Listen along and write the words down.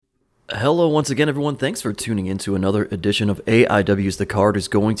Hello once again, everyone. Thanks for tuning in to another edition of AIW's The Card is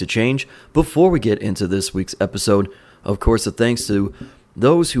Going to Change. Before we get into this week's episode, of course, a thanks to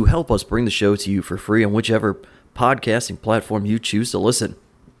those who help us bring the show to you for free on whichever podcasting platform you choose to listen.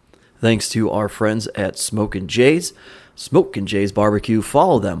 Thanks to our friends at Smokin' Jay's Barbecue.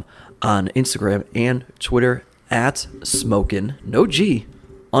 Follow them on Instagram and Twitter at Smokin', no G,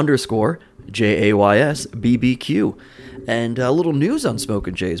 _JAYS BBQ. And a little news on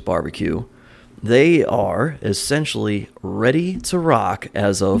Smokin' Jay's Barbecue. They are essentially ready to rock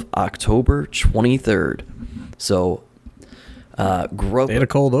as of October 23rd. So, They had a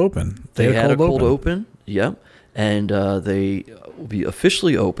cold open. They had a cold open. Yep. And they will be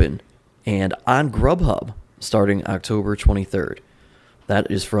officially open and on Grubhub starting October 23rd.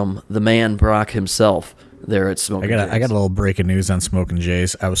 That is from the man Brock himself there at Smokin' Jay's. I got a little breaking news on Smokin'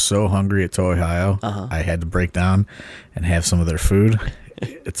 Jay's. I was so hungry at Tohio, I had to break down and have some of their food.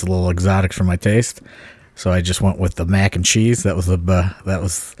 It's a little exotic for my taste, so I just went with the mac and cheese. That was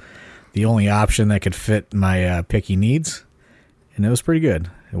the only option that could fit my picky needs, and it was pretty good.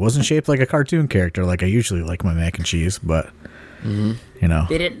 It wasn't shaped like a cartoon character like I usually like my mac and cheese, but you know,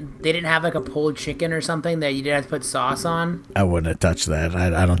 they didn't have like a pulled chicken or something that you didn't have to put sauce on. I wouldn't have touched that.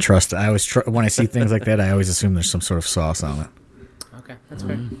 I don't trust it. I always when I see things like that, I always assume there's some sort of sauce on it. Okay, that's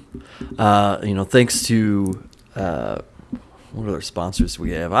fair. Thanks to what other sponsors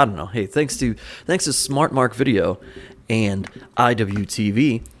we have? I don't know. Hey, thanks to Smart Mark Video and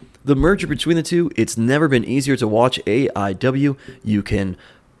IWTV. The merger between the two, it's never been easier to watch AIW. You can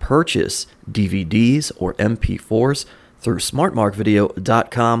purchase DVDs or MP4s through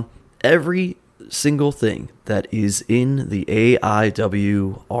smartmarkvideo.com. Every single thing that is in the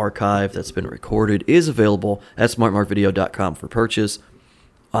AIW archive that's been recorded is available at smartmarkvideo.com for purchase.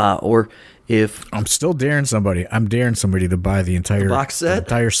 Or if I'm still daring somebody, to buy the entire box set,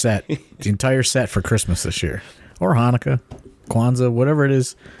 the entire set for Christmas this year, or Hanukkah, Kwanzaa, whatever it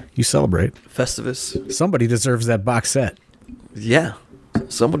is you celebrate. Festivus. Somebody deserves that box set. Yeah,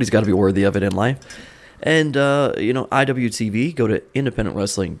 somebody's got to be worthy of it in life. And, IWTV, go to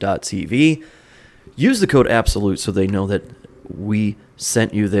independentwrestling.tv. Use the code ABSOLUTE so they know that we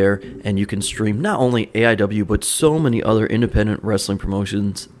sent you there, and you can stream not only AIW, but so many other independent wrestling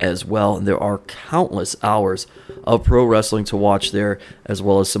promotions as well. And there are countless hours of pro wrestling to watch there, as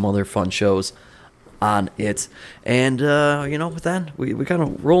well as some other fun shows on it. And, with that, we kind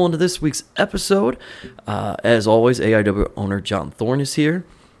of roll into this week's episode. As always, AIW owner John Thorne is here.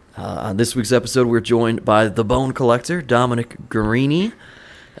 On this week's episode, we're joined by the Bone Collector, Dominic Garrini.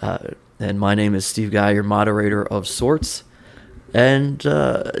 And my name is Steve Guy, your moderator of sorts. And,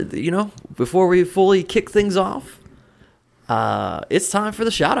 before we fully kick things off, it's time for the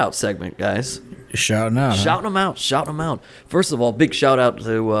shout-out segment, guys. Shouting out. Shouting them out. First of all, big shout-out to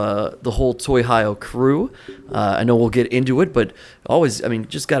the whole Tohio crew. I know we'll get into it, but always,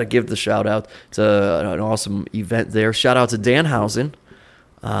 just got to give the shout-out to an awesome event there. Shout-out to Danhausen.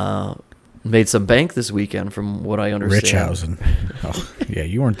 Made some bank this weekend, from what I understand. Richhausen. Oh, yeah,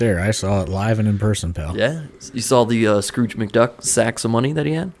 you weren't there. I saw it live and in person, pal. Yeah? You saw the Scrooge McDuck sacks of money that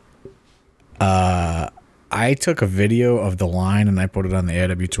he had? I took a video of the line and I put it on the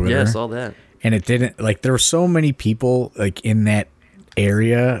AIW Twitter. Yeah, I saw that. And it didn't, there were so many people, in that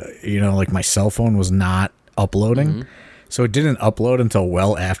area, my cell phone was not uploading. Mm-hmm. So it didn't upload until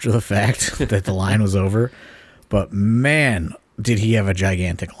well after the fact that the line was over. But, man, did he have a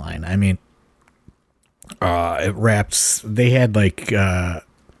gigantic line. It wrapped. They had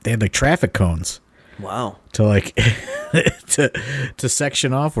traffic cones. Wow. To to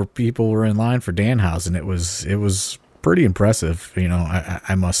section off where people were in line for Danhausen. It was pretty impressive,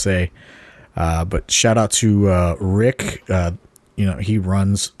 I must say. But shout out to Rick. He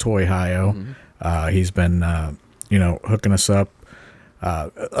runs Tohio. He's been hooking us up.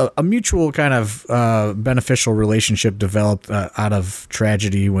 A mutual kind of beneficial relationship developed out of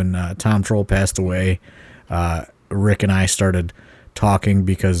tragedy when Tom Troll passed away. Rick and I started talking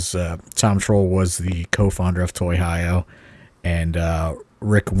because Tom Troll was the co-founder of Tohio, and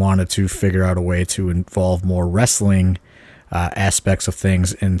Rick wanted to figure out a way to involve more wrestling aspects of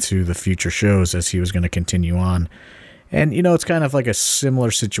things into the future shows as he was going to continue on. And, it's kind of like a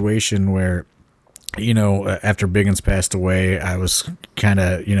similar situation where, after Biggins passed away, I was kind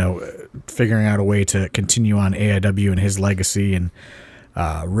of, figuring out a way to continue on AIW and his legacy. And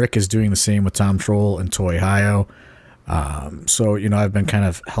Rick is doing the same with Tom Troll and Tohio. So, I've been kind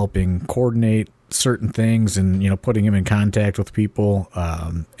of helping coordinate certain things and, putting him in contact with people.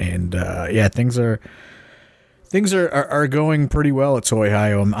 Things Things are going pretty well at Toy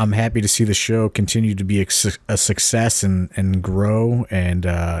Hio. I'm happy to see the show continue to be a success and grow. And,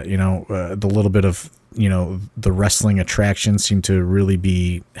 the little bit of, the wrestling attractions seem to really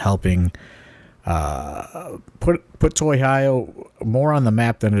be helping put Toy Hio more on the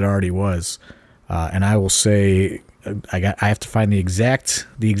map than it already was. And I will say I have to find the exact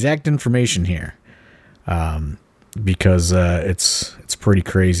information here because it's pretty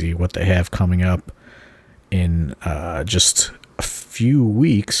crazy what they have coming up in just a few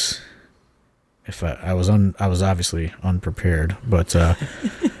weeks. If I was obviously unprepared, but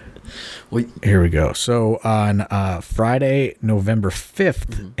here we go. So on Friday, November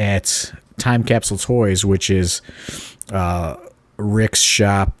 5th at Time Capsule Toys, which is Rick's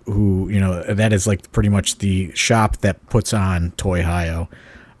shop, who, that is like pretty much the shop that puts on Toy Hio.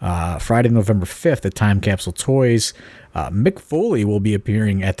 Friday, November 5th at Time Capsule Toys, Mick Foley will be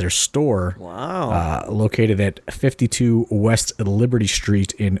appearing at their store. Wow. Located at 52 West Liberty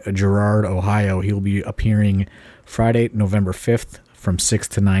Street in Girard, Ohio. He'll be appearing Friday, November 5th from 6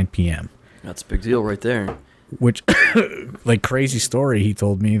 to 9 p.m. That's a big deal right there. Which, like, crazy story, he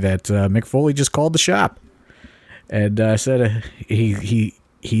told me that Mick Foley just called the shop and said he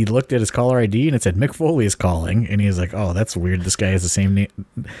looked at his caller ID and it said Mick Foley is calling, and he was like, "Oh, that's weird. This guy has the same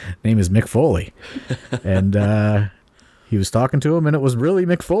name as Mick Foley." And he was talking to him, and it was really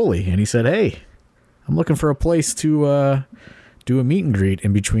Mick Foley. And he said, "Hey, I'm looking for a place to do a meet and greet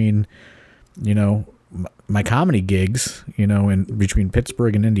in between, my comedy gigs, in between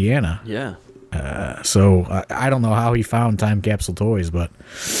Pittsburgh and Indiana." Yeah. So I don't know how he found Time Capsule Toys, but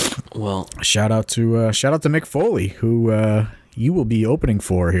shout out to Mick Foley, who you will be opening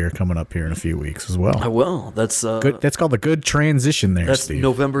for here coming up here in a few weeks as well. I will. That's good. That's called a good transition there. That's Steve.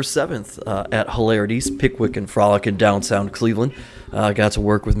 November 7th at Hilarities, Pickwick and Frolic in downtown Cleveland. Got to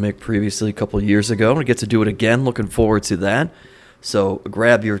work with Mick previously a couple of years ago, and I get to do it again. Looking forward to that. So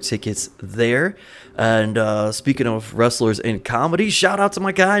grab your tickets there. And speaking of wrestlers in comedy, shout out to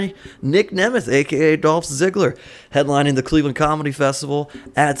my guy Nick Nemeth, a.k.a. Dolph Ziggler, headlining the Cleveland Comedy Festival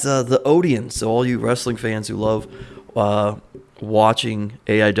at the Odeon. So all you wrestling fans who love watching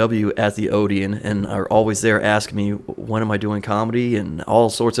AIW at the Odeon and are always there asking me, when am I doing comedy and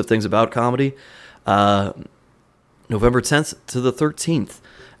all sorts of things about comedy, November 10th to the 13th.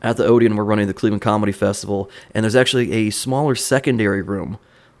 At the Odeon, we're running the Cleveland Comedy Festival, and there's actually a smaller secondary room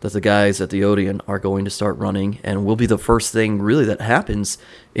that the guys at the Odeon are going to start running, and will be the first thing really that happens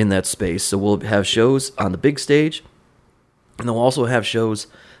in that space. So we'll have shows on the big stage, and they'll also have shows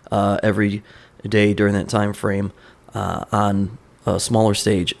every day during that time frame on a smaller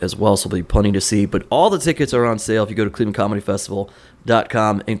stage as well, so there'll be plenty to see. But all the tickets are on sale if you go to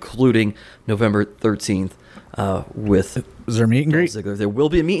clevelandcomedyfestival.com, including November 13th. Is there a meet and greet? Ziggler. There will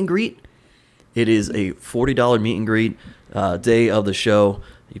be a meet and greet. It is a $40 meet and greet day of the show.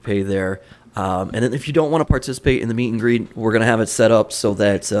 You pay there. And then if you don't want to participate in the meet and greet, we're going to have it set up so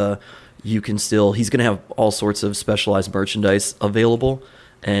that you can still... He's going to have all sorts of specialized merchandise available,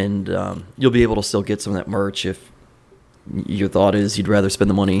 and you'll be able to still get some of that merch if your thought is you'd rather spend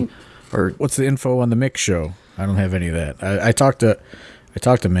the money. Or what's the info on the Mick show? I don't have any of that. I talked to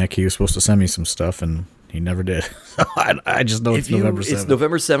Mick. He was supposed to send me some stuff, and he never did. I just know it's November 7th. It's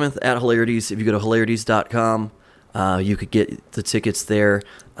November 7th at Hilarities. If you go to hilarities.com, you could get the tickets there.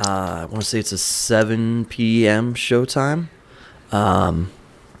 I want to say it's a 7 p.m. showtime. I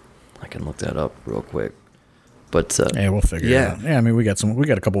can look that up real quick. But yeah, we'll figure it out. Yeah, I mean, we got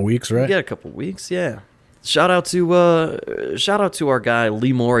a couple weeks, right? We got a couple weeks, yeah. Shout out to our guy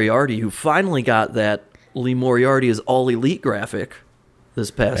Lee Moriarty, who finally got that Lee Moriarty is All Elite graphic. That's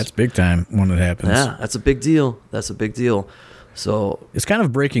big time when it happens. Yeah, that's a big deal. So it's kind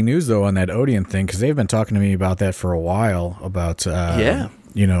of breaking news though on that Odeon thing, because they've been talking to me about that for a while. About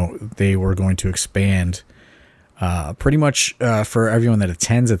they were going to expand pretty much for everyone that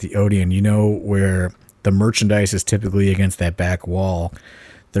attends at the Odeon. Where the merchandise is typically against that back wall.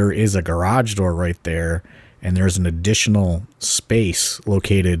 There is a garage door right there, and there's an additional space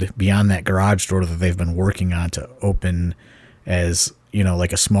located beyond that garage door that they've been working on to open as,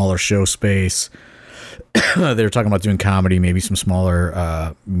 like a smaller show space. They were talking about doing comedy, maybe some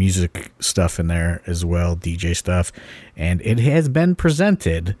smaller music stuff in there as well, DJ stuff. And it has been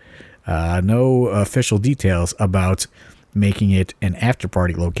presented, no official details about making it an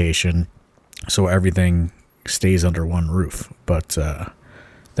after-party location so everything stays under one roof. But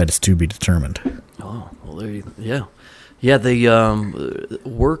that is to be determined. Oh, well, yeah. Yeah, the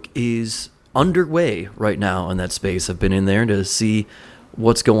work is underway right now in that space. I've been in there to see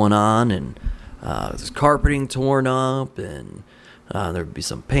what's going on, and there's carpeting torn up, and there'd be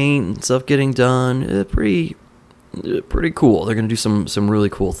some paint and stuff getting done. Pretty pretty cool. They're going to do some really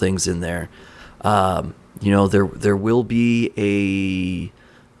cool things in there. There will be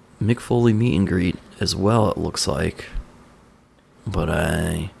a Mick Foley meet and greet as well, it looks like. But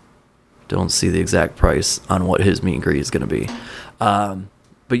I don't see the exact price on what his meet and greet is going to be.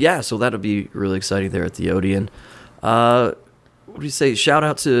 But yeah, so that'll be really exciting there at the Odeon. What do you say? Shout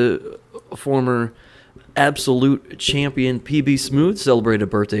out to former Absolute champion PB Smooth, celebrated a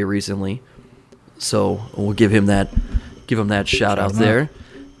birthday recently. So we'll give him that shout out there.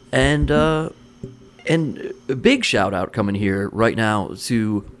 And a big shout out coming here right now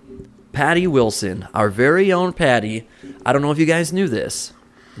to Patty Wilson, our very own Patty. I don't know if you guys knew this,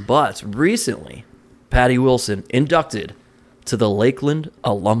 but recently Patty Wilson inducted to the Lakeland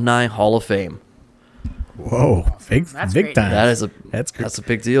Alumni Hall of Fame. Whoa, big time. That's a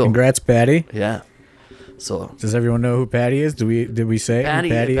big deal. Congrats, Patty. Yeah. So does everyone know who Patty is? Did we say Patty,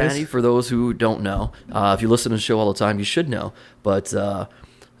 who Patty is? Patty, for those who don't know, if you listen to the show all the time, you should know. But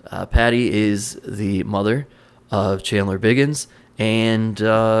Patty is the mother of Chandler Biggins, and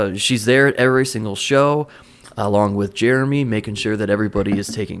she's there at every single show, along with Jeremy, making sure that everybody is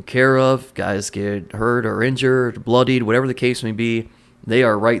taken care of. Guys get hurt or injured, bloodied, whatever the case may be, they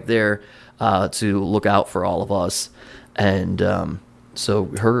are right there to look out for all of us. And so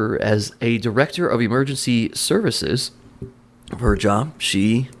her, as a director of emergency services, her job,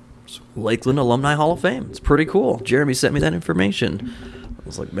 she's Lakeland Alumni Hall of Fame. It's pretty cool. Jeremy sent me that information. I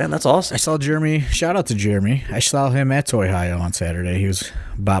was like, man, that's awesome. I saw Jeremy. Shout out to Jeremy. I saw him at Toy Hio on Saturday. He was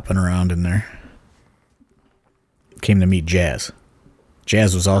bopping around in there. Came to meet Jazz.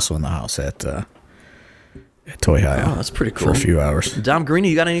 Jazz was also in the house at Toy Hio. Oh, that's pretty cool. For a few hours. Dom Greeny,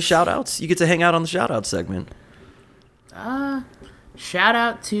 you got any shout-outs? You get to hang out on the shout-out segment. Shout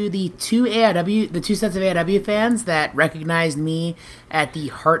out to the two sets of AIW fans that recognized me at the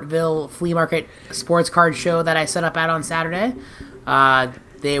Hartville Flea Market sports card show that I set up out on Saturday.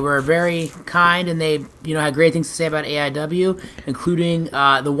 They were very kind, and they had great things to say about AIW, including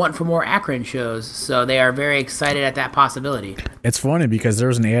the Want for More Akron shows. So they are very excited at that possibility. It's funny because there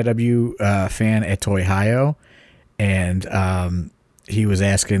was an AIW fan at Toy Hio, and he was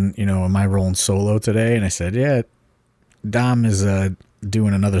asking, am I rolling solo today? And I said, yeah, Dom is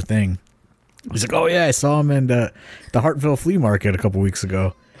doing another thing. He's like, oh yeah, I saw him in the Hartville Flea Market a couple weeks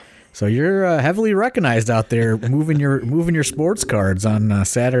ago. So you're heavily recognized out there, moving your sports cards on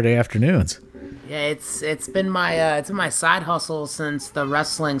Saturday afternoons. Yeah, it's been my side hustle since the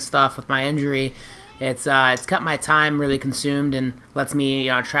wrestling stuff with my injury. It's kept my time really consumed and lets me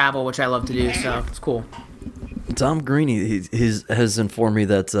travel, which I love to do. So it's cool. Dom Greeny has informed me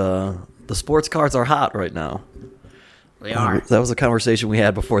that the sports cards are hot right now. They are. That was a conversation we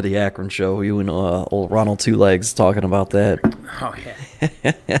had before the Akron show. You and old Ronald Two Legs talking about that. Oh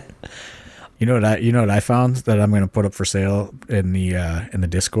yeah. You know what I found that I'm going to put up for sale in the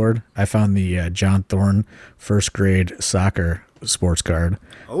Discord? I found the John Thorne first grade soccer sports card.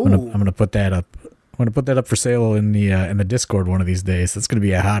 Oh. I'm going to put that up. I'm going to put that up for sale in the Discord one of these days. That's going to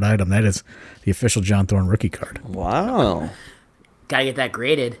be a hot item. That is the official John Thorne rookie card. Wow. Gotta get that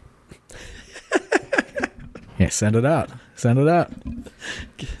graded. Yeah, send it out.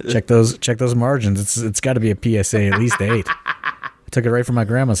 Check those margins. It's got to be a PSA at least 8. I took it right from my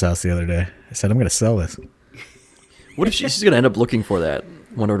grandma's house the other day. I said I'm going to sell this. What if she's going to end up looking for that,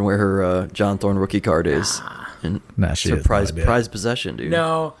 wondering where her John Thorne rookie card is? And she it's her prized possession, dude.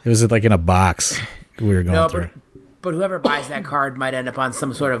 No, it was like in a box. We were going through. But whoever buys that card might end up on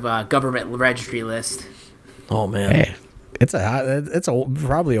some sort of government registry list. Oh man, hey, it's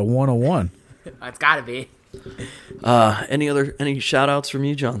probably a 101. It's got to be. Any shout outs from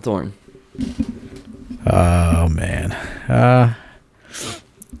you, John Thorne? Oh man.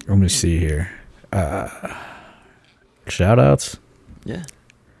 Let me see here. Shout outs? Yeah.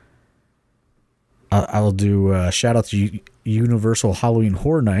 I'll do shout out to Universal Halloween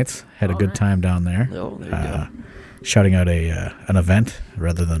Horror Nights. Had a good time down there. Oh, there you go. Shouting out an event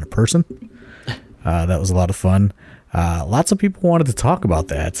rather than a person. That was a lot of fun. Lots of people wanted to talk about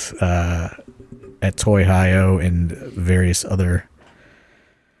that at Toy Hio and various other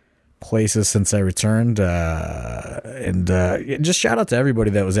places since I returned. And just shout out to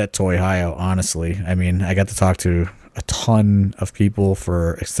everybody that was at Toy Hio, honestly. I mean, I got to talk to a ton of people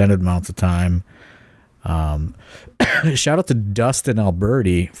for extended amounts of time. Shout out to Dustin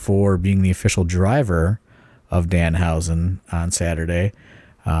Alberti for being the official driver of Danhausen on Saturday.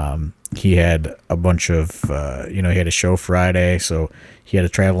 He had a bunch of, he had a show Friday, so he had to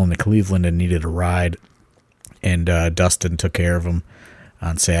travel into Cleveland and needed a ride. And Dustin took care of him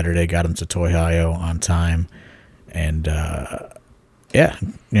on Saturday, got him to Toy Hio on time. And yeah,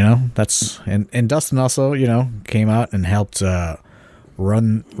 that's and Dustin also, came out and helped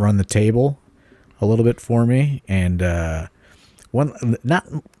run the table a little bit for me, and one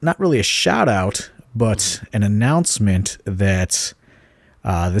not really a shout out, but an announcement that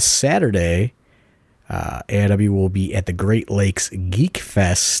this Saturday AIW will be at the Great Lakes Geek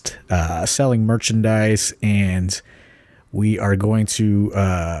Fest selling merchandise, and we are going to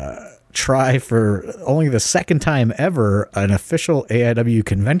try for only the second time ever an official AIW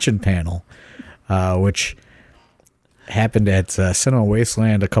convention panel, which happened at Cinema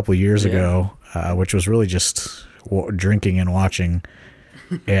Wasteland a couple years ago, which was really just drinking and watching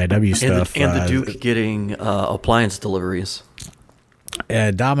AIW stuff. And the Duke getting appliance deliveries.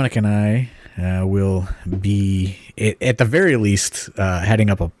 Dominic and I will be, at the very least, heading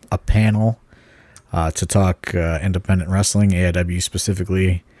up a panel to talk independent wrestling, AIW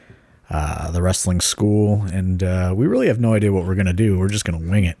specifically, the wrestling school, and we really have no idea what we're going to do. We're just going to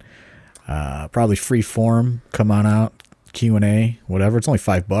wing it. Probably free form, come on out, Q&A, whatever. It's only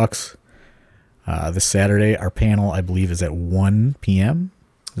 $5. This Saturday, our panel, I believe, is at 1 p.m.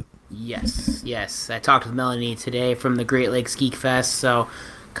 Yes. I talked with Melanie today from the Great Lakes Geek Fest, so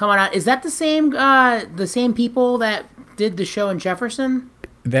come on out. Is that the same people that did the show in Jefferson?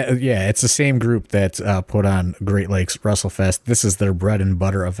 It's the same group that put on Great Lakes WrestleFest. This is their bread and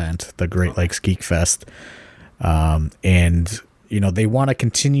butter event, the Great Lakes Geek Fest. And they want to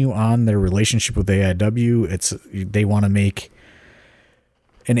continue on their relationship with AIW. They want to make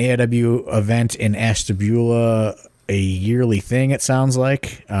an AIW event in Ashtabula a yearly thing, it sounds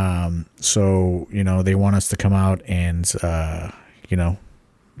like. So they want us to come out and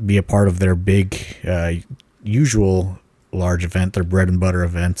be a part of their big usual large event, their bread and butter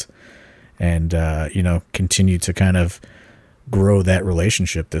event, and continue to kind of grow that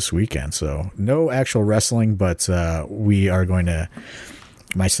relationship this weekend. So no actual wrestling, but we are going to,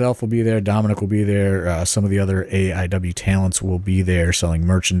 myself will be there, Dominic will be there, some of the other AIW talents will be there selling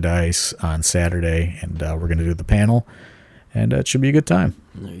merchandise on Saturday, and we're going to do the panel, and it should be a good time.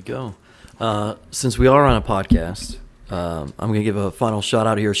 There you go. Since we are on a podcast, I'm going to give a final shout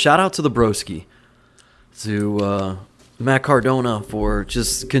out here. Shout out to the Broski, to Matt Cardona, for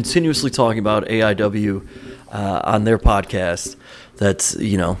just continuously talking about AIW on their podcast. That's,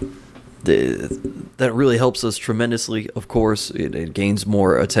 that really helps us tremendously. Of course, it gains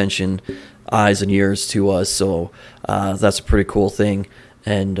more attention, eyes and ears to us. So that's a pretty cool thing.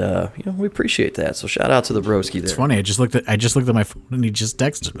 And, we appreciate that. So shout out to the Broski there. It's funny. I just looked at my phone and he just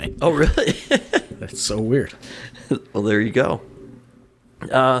texted me. Oh, really? That's so weird. Well, there you go.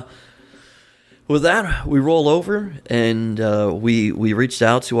 With that, we roll over, and we reached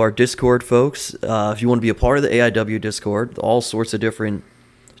out to our Discord folks. If you want to be a part of the AIW Discord, all sorts of different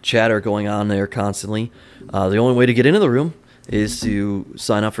chatter going on there constantly. The only way to get into the room is to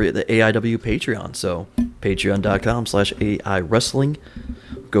sign up for the AIW Patreon. So patreon.com/AI Wrestling.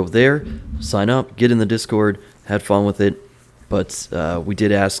 Go there, sign up, get in the Discord, had fun with it. But we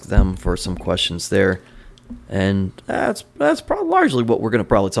did ask them for some questions there. And that's probably largely what we're going to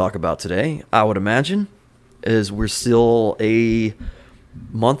probably talk about today, I would imagine, is we're still over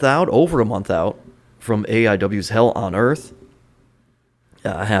a month out from AIW's Hell on Earth,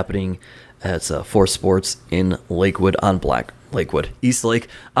 happening at Force Sports in East Lake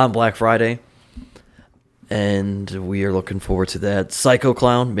on Black Friday. And we are looking forward to that. Psycho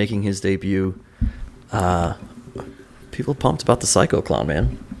Clown making his debut. People pumped about the Psycho Clown,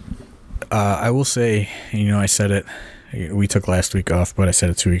 man. I will say, I said it, we took last week off, but I said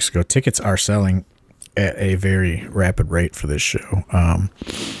it 2 weeks ago. Tickets are selling at a very rapid rate for this show.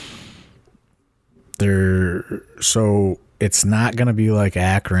 So it's not going to be like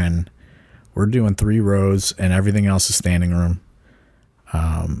Akron. We're doing 3 rows and everything else is standing room.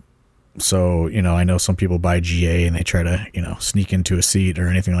 So, I know some people buy GA and they try to, sneak into a seat or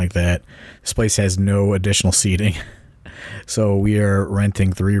anything like that. This place has no additional seating. So we are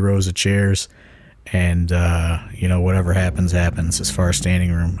renting 3 rows of chairs, and whatever happens as far as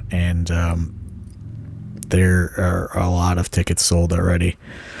standing room. And there are a lot of tickets sold already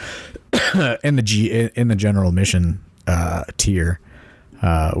in the general admission tier.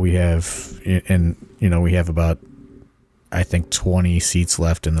 We have about, I think, 20 seats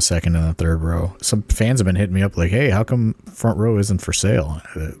left in the second and the third row. Some fans have been hitting me up like, "Hey, how come front row isn't for sale?"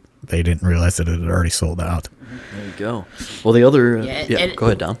 They didn't realize that it had already sold out. There you go. Well, the other... go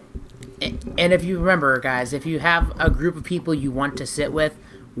ahead, Dom. And if you remember, guys, if you have a group of people you want to sit with,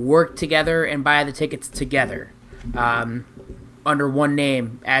 work together and buy the tickets together under one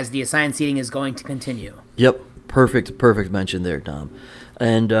name, as the assigned seating is going to continue. Yep. Perfect mention there, Dom.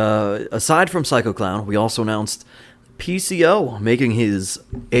 And aside from Psycho Clown, we also announced PCO making his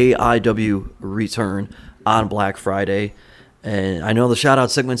AIW return on Black Friday. And I know the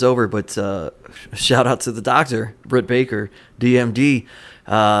shout-out segment's over, but shout-out to the doctor, Britt Baker, DMD.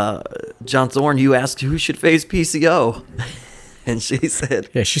 John Thorne, you asked who should face PCO. And she said...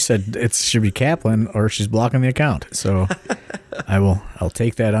 Yeah, she said it should be Kaplan or she's blocking the account. So I'll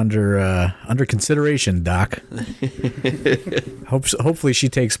take that under consideration, Doc. Hopefully she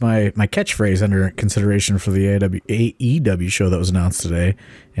takes my catchphrase under consideration for the AEW show that was announced today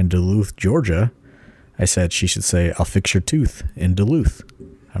in Duluth, Georgia. I said she should say, "I'll fix your tooth" in Duluth.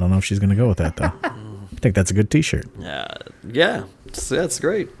 I don't know if she's going to go with that, though. I think that's a good T-shirt. Yeah, that's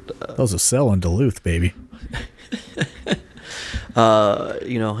great. Those will sell in Duluth, baby.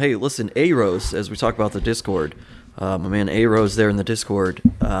 Hey, listen, A-Rose, as we talk about the Discord, my man A-Rose there in the Discord,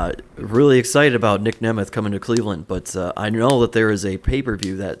 really excited about Nick Nemeth coming to Cleveland, but I know that there is a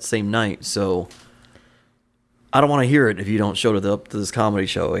pay-per-view that same night, so I don't want to hear it if you don't show to this comedy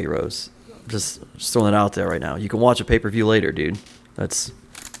show, A-Rose. Just throwing it out there right now. You can watch a pay-per-view later, dude. They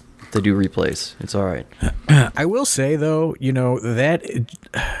do replays. It's all right. I will say, though, that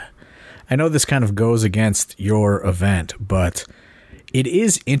I know this kind of goes against your event, but it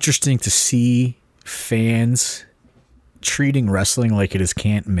is interesting to see fans treating wrestling like it is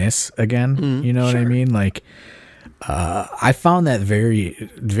can't miss again. You know what I mean? Like, I found that very,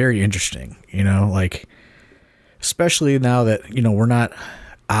 very interesting, especially now that, we're not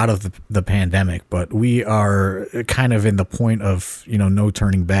out of the pandemic, but we are kind of in the point of, no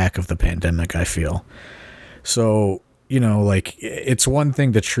turning back of the pandemic, I feel. So, it's one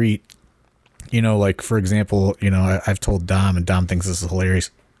thing to treat, for example, I've told Dom, and Dom thinks this is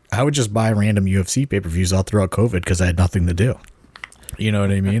hilarious. I would just buy random UFC pay-per-views all throughout COVID because I had nothing to do. You know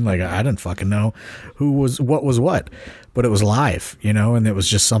what I mean? Like, I didn't fucking know what was what, but it was live, and it was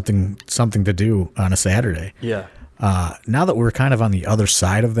just something to do on a Saturday. Yeah. Now that we're kind of on the other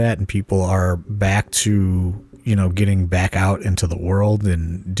side of that and people are back to, getting back out into the world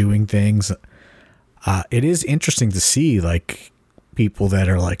and doing things, it is interesting to see, like, people that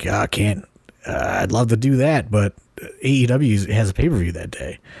are like, I'd love to do that, but AEW has a pay-per-view that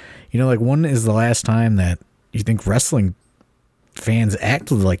day. When is the last time that you think wrestling fans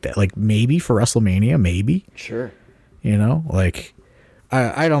acted like that? Like, maybe for WrestleMania, maybe. Sure. I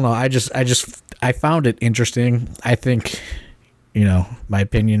don't know. I found it interesting. I think, my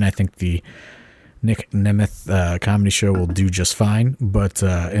opinion, I think the Nick Nemeth comedy show will do just fine, but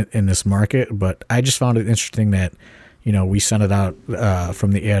in this market. But I just found it interesting that, we sent it out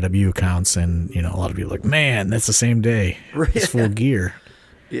from the AIW accounts, and, a lot of people are like, man, that's the same day. It's full gear.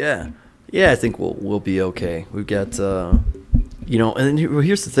 Yeah. Yeah, I think we'll be okay. We've got, and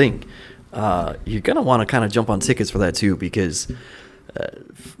here's the thing. You're going to want to kind of jump on tickets for that, too, because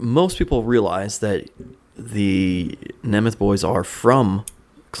most people realize that the Nemeth boys are from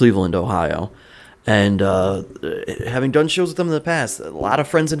Cleveland, Ohio, and having done shows with them in the past, a lot of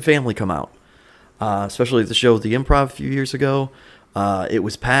friends and family come out, especially at the show at the Improv a few years ago. It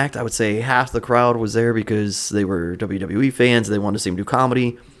was packed. I would say half the crowd was there because they were WWE fans. They wanted to see him do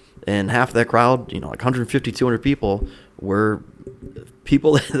comedy, and half of that crowd, like 150, 200 people, were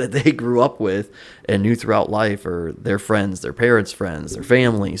people that they grew up with and knew throughout life, or their friends, their parents' friends, their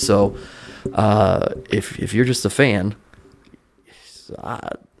family. So if you're just a fan,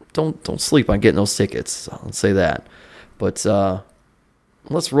 don't sleep on getting those tickets. I'll say that. But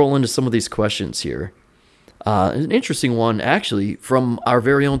let's roll into some of these questions here. An interesting one, actually, from our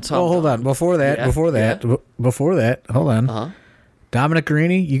very own Tom. Oh, hold on. Before that, hold on. Uh-huh. Dominic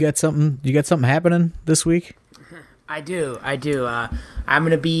Garrini, you got something happening this week? I do. I'm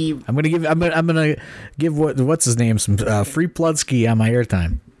gonna give what's his name some free Pludsky on my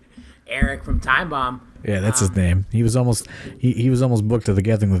airtime. Eric from Time Bomb. Yeah, that's his name. He was almost booked to the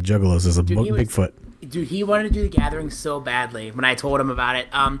Gathering with Juggalos as a Bigfoot. Dude, he wanted to do the Gathering so badly when I told him about it.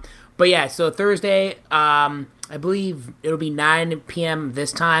 But yeah, so Thursday, I believe it'll be 9 p.m.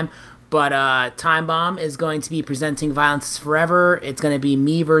 this time. But Time Bomb is going to be presenting Violence is Forever. It's going to be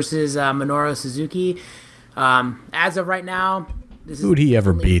me versus Minoru Suzuki. As of right now, who'd he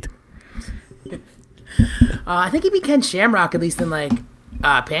ever beat? I think he beat Ken Shamrock, at least in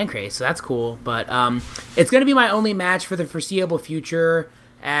Pancrase, so that's cool. But it's going to be my only match for the foreseeable future,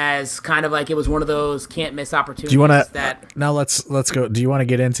 as kind of like it was one of those can't miss opportunities. Do you want to now? Let's go. Do you want to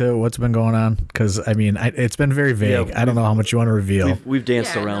get into what's been going on? Because it's been very vague. Yeah, I don't know how much you want to reveal. We've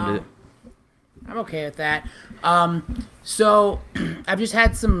danced around it. I'm okay with that. So I've just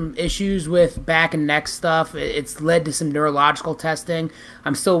had some issues with back and neck stuff. It's led to some neurological testing.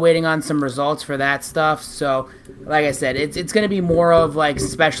 I'm still waiting on some results for that stuff. So like I said, it's going to be more of like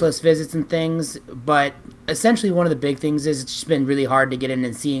specialist visits and things, but essentially one of the big things is it's just been really hard to get in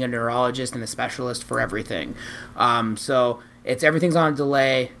and seeing a neurologist and a specialist for everything. So everything's on a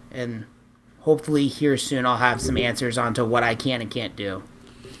delay, and hopefully here soon I'll have some answers onto what I can and can't do.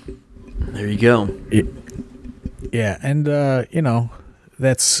 There you go. Yeah, and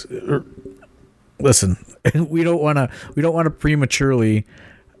that's listen. We don't want to prematurely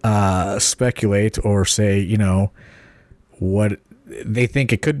speculate or say what they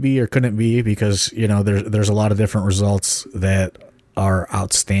think it could be or couldn't be, because there's a lot of different results that are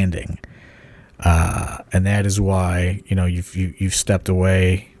outstanding, and that is why you've stepped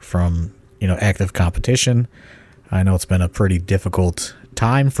away from active competition. I know it's been a pretty difficult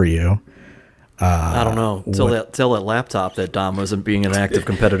time for you. I don't know. Tell that laptop that Dom wasn't being an active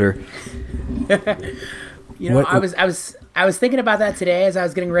competitor. I was thinking about that today as I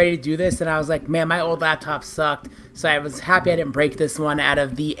was getting ready to do this, and I was like, man, my old laptop sucked. So I was happy I didn't break this one out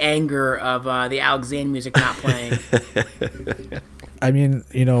of the anger of the Alexander music not playing. I mean,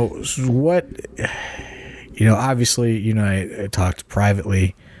 what, obviously, I talked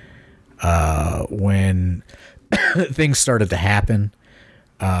privately when things started to happen.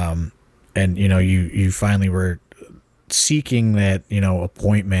 And, you finally were seeking that,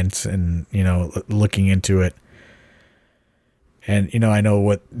 appointment and, looking into it. And, I know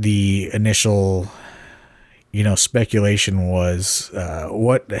what the initial, speculation was.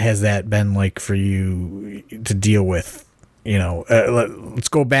 What has that been like for you to deal with? Let's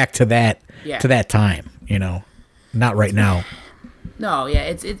go back to that, to that time, not right now. No, yeah,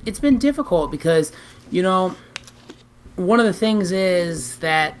 it's been difficult because, one of the things is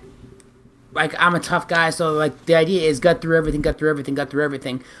that, like, I'm a tough guy, so, like, the idea is gut through everything.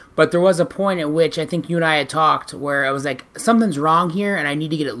 But there was a point at which I think you and I had talked where I was like, something's wrong here, and I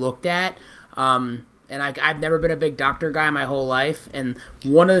need to get it looked at. And I've never been a big doctor guy my whole life. And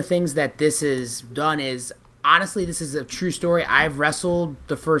one of the things that this has done is, honestly, this is a true story. I've wrestled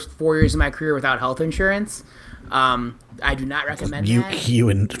the first 4 years of my career without health insurance. I do not recommend that. You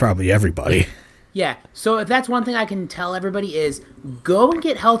and probably everybody. Yeah, so if that's one thing I can tell everybody is go and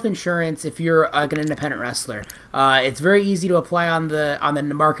get health insurance if you're an independent wrestler. It's very easy to apply on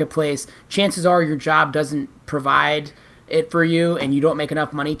the marketplace. Chances are your job doesn't provide it for you, and you don't make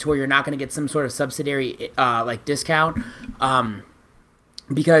enough money to where you're not going to get some sort of subsidiary discount.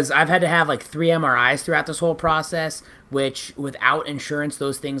 Because I've had to have like 3 MRIs throughout this whole process, which without insurance,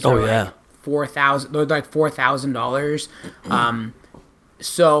 those things are like $4,000. They're like $4,000.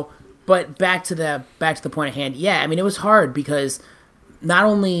 So. But back to the point at hand. Yeah, I mean, it was hard because not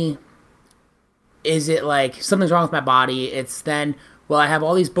only is it like something's wrong with my body, it's then, well, I have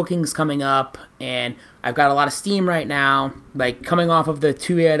all these bookings coming up, and I've got a lot of steam right now. Like, coming off of the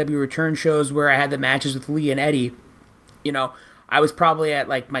 2 AIW return shows where I had the matches with Lee and Eddie, I was probably at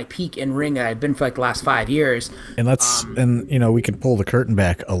like my peak in ring that I've been for like the last 5 years. And we can pull the curtain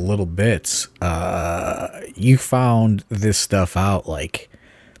back a little bit. You found this stuff out like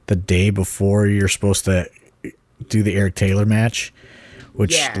the day before you're supposed to do the Eric Taylor match,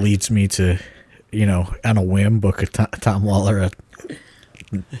 which leads me to, on a whim, book a Tom Lawler a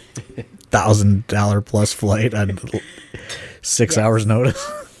 $1,000 plus flight on 6 hours notice.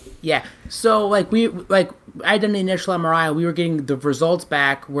 Yeah. So I did the initial MRI. We were getting the results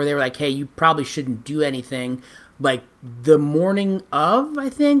back where they were like, hey, you probably shouldn't do anything, like the morning of, I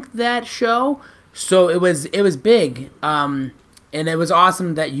think, that show. So it was big. And it was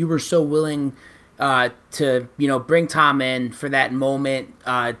awesome that you were so willing to, bring Tom in for that moment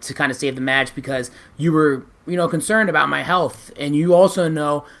to kind of save the match, because you were, concerned about my health. And you also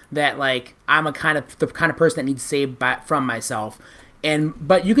know that, like, I'm the kind of person that needs to save from myself.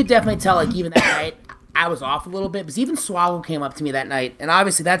 But you could definitely tell, like, even that night, I was off a little bit, because even Swoggle came up to me that night. And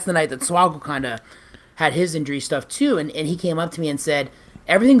obviously that's the night that Swoggle kind of had his injury stuff too. And he came up to me and said,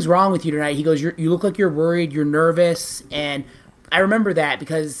 everything's wrong with you tonight. He goes, you look like you're worried, you're nervous. And I remember that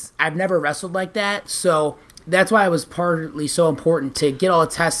because I've never wrestled like that, so that's why it was partly so important to get all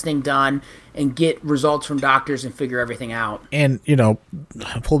the testing done and get results from doctors and figure everything out. And,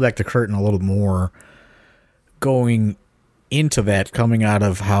 pull back the curtain a little more, going into that, coming out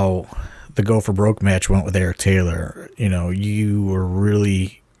of how the Go for Broke match went with Eric Taylor, you were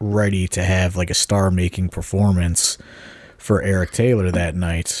really ready to have like a star-making performance for Eric Taylor that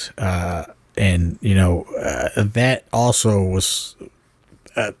night. And, that also was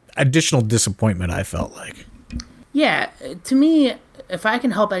additional disappointment, I felt like. Yeah, to me, if I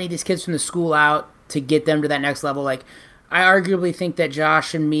can help any of these kids from the school out to get them to that next level, like, I arguably think that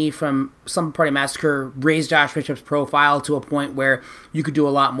Josh and me from Slumber Party Massacre raised Josh Bishop's profile to a point where you could do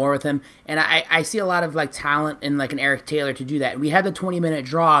a lot more with him. And I see a lot of, like, talent in, like, an Eric Taylor to do that. We had the 20-minute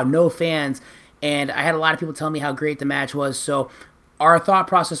draw, no fans, and I had a lot of people tell me how great the match was. So our thought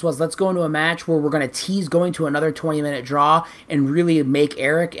process was, let's go into a match where we're going to tease going to another 20-minute draw and really make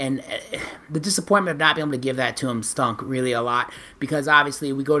Eric, and the disappointment of not being able to give that to him stunk really a lot, because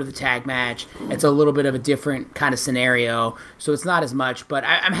obviously we go to the tag match, it's a little bit of a different kind of scenario, so it's not as much, but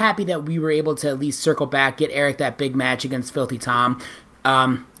I'm happy that we were able to at least circle back, get Eric that big match against Filthy Tom.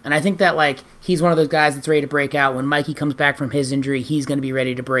 And I think that, like, he's one of those guys that's ready to break out. When Mikey comes back from his injury, he's going to be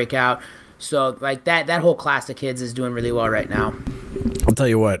ready to break out. So, like, that whole class of kids is doing really well right now. I'll tell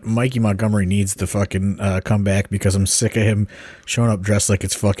you what, Mikey Montgomery needs to fucking come back, because I'm sick of him showing up dressed like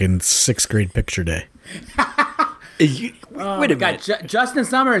it's fucking 6th grade picture day. Wait a minute. Justin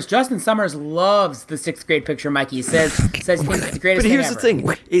Summers loves the 6th grade picture. Mikey says he thinks it's the greatest. But here's thing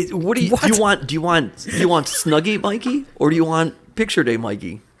the thing: what do you want? Do you want Snuggie Mikey, or do you want Picture Day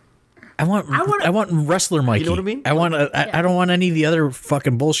Mikey? I want wrestler Mikey. You know what I mean? I don't want any of the other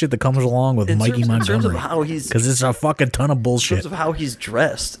fucking bullshit that comes along with Mikey Montgomery. In terms of how he's, because it's a fucking ton of bullshit. In terms of how he's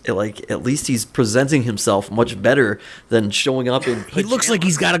dressed, like, at least he's presenting himself much better than showing up in. He looks like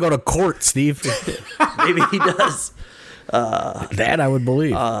he's got to go to court, Steve. Maybe he does. That I would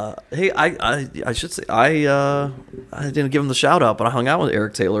believe. Hey, I should say I didn't give him the shout out, but I hung out with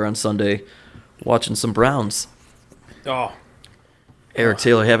Eric Taylor on Sunday, watching some Browns. Oh. Eric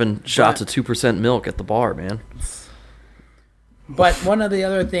Taylor having shots of 2% milk at the bar, man. But one of the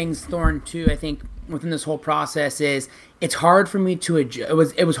other things, Thorne, too, I think within this whole process is it's hard for me to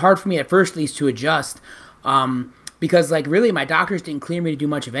adjust. It was hard for me at first, at least, to adjust, because, like, really my doctors didn't clear me to do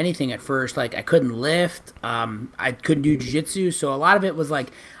much of anything at first. Like, I couldn't lift, I couldn't do jiu-jitsu, so a lot of it was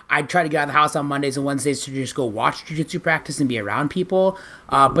like I'd try to get out of the house on Mondays and Wednesdays to just go watch jiu-jitsu practice and be around people.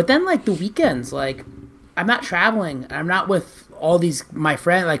 But then, like, the weekends, like, I'm not traveling. I'm not with all these my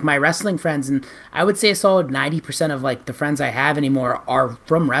wrestling friends, and I would say a solid 90% of, like, the friends I have anymore are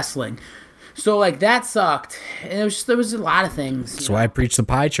from wrestling. So, like, that sucked. And there was a lot of things. That's why I preach the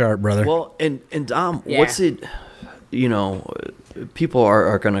pie chart, brother. Well, and Dom, what's it? You know, people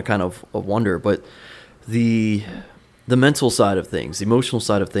are going to kind of wonder, but the mental side of things, the emotional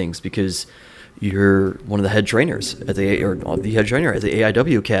side of things, because you're one of the head trainers at the head trainer at the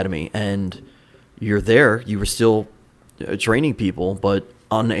AIW Academy, and you're there. You were still training people, but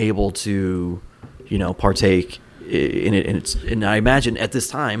unable to, partake in it. And I imagine at this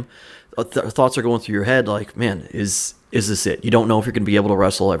time, thoughts are going through your head like, man, is this it? You don't know if you're going to be able to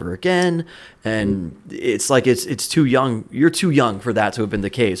wrestle ever again, and it's like it's too young. You're too young for that to have been the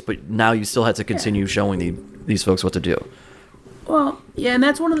case, but now you still have to continue showing these folks what to do. Well, yeah, and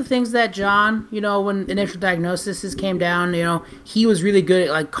that's one of the things that John, when initial diagnosis came down, he was really good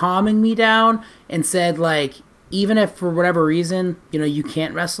at, like, calming me down and said, like, even if for whatever reason, you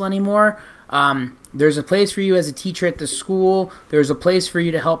can't wrestle anymore, there's a place for you as a teacher at the school. There's a place for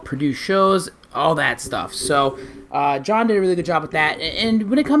you to help produce shows, all that stuff. So John did a really good job with that. And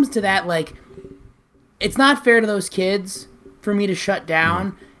when it comes to that, like, it's not fair to those kids for me to shut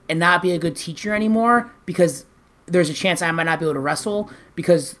down and not be a good teacher anymore, because there's a chance I might not be able to wrestle,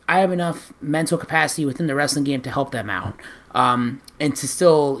 because I have enough mental capacity within the wrestling game to help them out, and to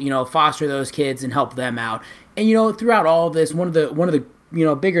still, foster those kids and help them out. And, throughout all of this, one of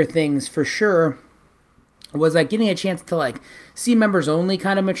the bigger things for sure was, like, getting a chance to, like, see members only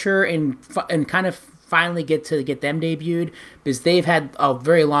kind of mature and kind of finally get them debuted, because they've had a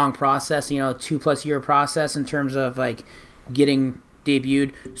very long process, 2+ year process in terms of, like, getting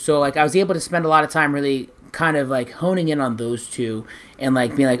debuted. So, like, I was able to spend a lot of time really kind of, like, honing in on those two and,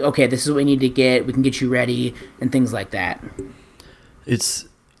 like, being like, okay, this is what we need to get, we can get you ready, and things like that. It's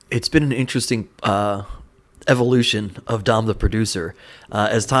been an interesting evolution of Dom the producer.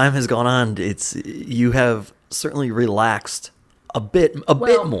 As time has gone on, you have certainly relaxed a bit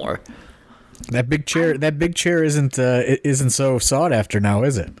more. That big chair isn't so sought after now,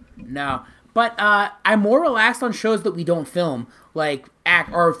 is it? No, but I'm more relaxed on shows that we don't film, like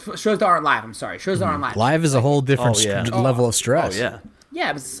shows that aren't live. I'm sorry, shows that aren't live. Live is a whole different level of stress. Oh yeah.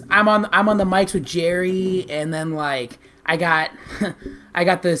 Yeah, I'm on the mics with Jerry, and then, like, I got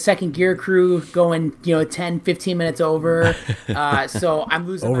the second gear crew going, 10, 15 minutes over. So I'm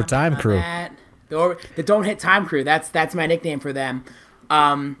losing overtime crew. That. The don't hit time crew. That's my nickname for them.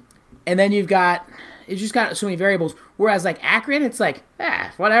 And then it's just got so many variables. Whereas, like, Akron, it's like,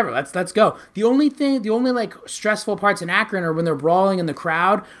 whatever, let's go. The only like stressful parts in Akron are when they're brawling in the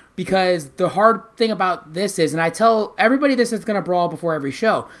crowd, because the hard thing about this is, and I tell everybody this is gonna brawl before every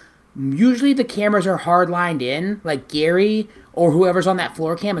show, usually the cameras are hard lined in, like Gary or whoever's on that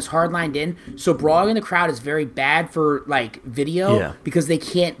floor cam is hard lined in, so brawling in the crowd is very bad for, like, video, because they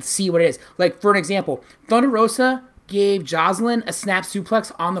can't see what it is. Like, for an example, Thunder Rosa gave Jocelyn a snap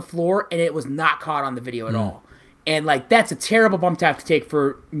suplex on the floor, and it was not caught on the video at all. And like that's a terrible bump to have to take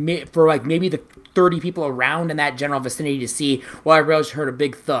for like maybe the 30 people around in that general vicinity to see. Well, I really just heard a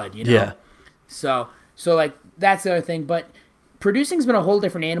big thud, you know. Yeah. So like that's the other thing, but producing's been a whole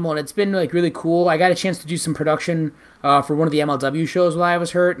different animal, and it's been like really cool. I got a chance to do some production for one of the MLW shows while I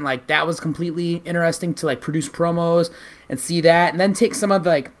was hurt, and like that was completely interesting to like produce promos and see that, and then take some of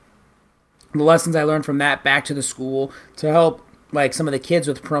like the lessons I learned from that back to the school to help like some of the kids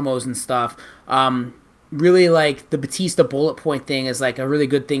with promos and stuff. Really like the Batista bullet point thing is like a really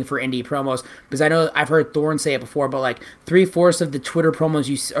good thing for indie promos, because I know I've heard Thorne say it before, but like 3/4 of the Twitter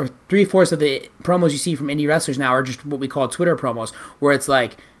promos or 3/4 of the promos you see from indie wrestlers now are just what we call Twitter promos, where it's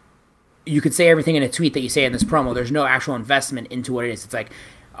like you could say everything in a tweet that you say in this promo. There's no actual investment into what it is. It's like,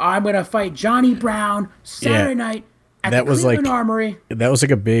 I'm gonna fight Johnny Brown Saturday night at the Cleveland Armory. That was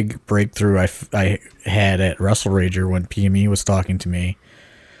like a big breakthrough I had at Wrestle Rager when PME was talking to me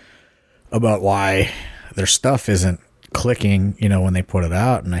about why their stuff isn't clicking, you know, when they put it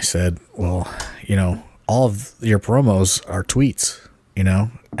out. And I said, well, you know, all of your promos are tweets, you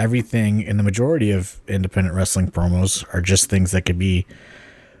know, everything in the majority of independent wrestling promos are just things that could be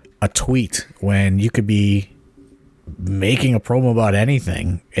a tweet, when you could be making a promo about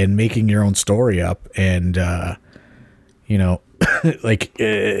anything and making your own story up and, you know, like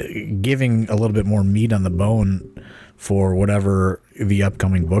giving a little bit more meat on the bone for whatever the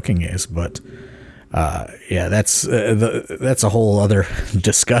upcoming booking is. But, yeah, that's a whole other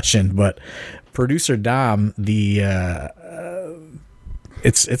discussion. But producer Dom,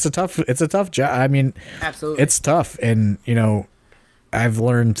 it's a tough job. I mean, absolutely, it's tough, and you know, I've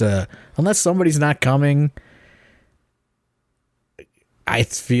learned unless somebody's not coming, I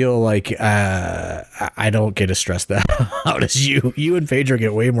feel like I don't get as stressed out as you. You and Pedro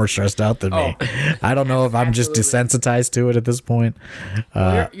get way more stressed out than me. I don't know if I'm just desensitized to it at this point.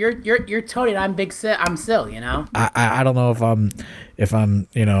 You're Tony, and I'm Sil. You know. I don't know if I'm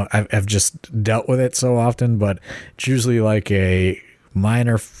you know, I've just dealt with it so often, but it's usually like a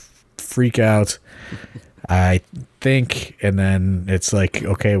minor freak out, I think, and then it's like,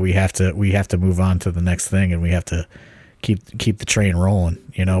 okay, we have to move on to the next thing, and we have to keep the train rolling,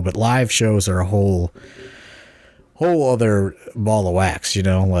 you know. But live shows are a whole other ball of wax, you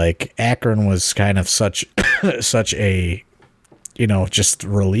know. Like Akron was kind of such a, you know, just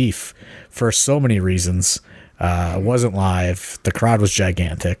relief for so many reasons. It wasn't live. The crowd was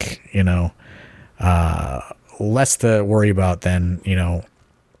gigantic, you know. Less to worry about than, you know,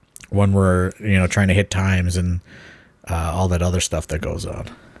 when we're, you know, trying to hit times and all that other stuff that goes on.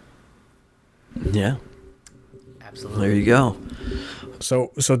 Yeah. Absolutely. There you go.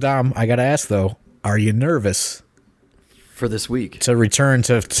 So Dom, I gotta ask though, are you nervous for this week to return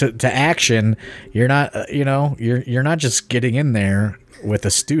to action? You're not, you know, you're not just getting in there with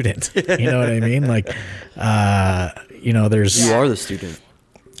a student. You know what I mean? Like, you know, you are the student.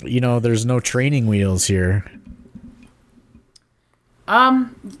 You know, there's no training wheels here.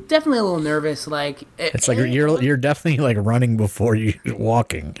 Definitely a little nervous. Like it's like you're definitely like running before you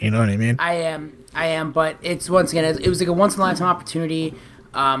walking. You know what I mean? I am, but it's once again, it was like a once in a lifetime opportunity.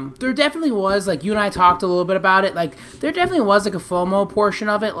 There definitely was, like, you and I talked a little bit about it. Like, there definitely was like a FOMO portion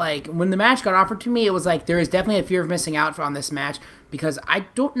of it. Like, when the match got offered to me, it was like there is definitely a fear of missing out on this match, because I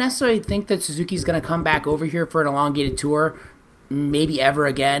don't necessarily think that Suzuki's going to come back over here for an elongated tour, maybe ever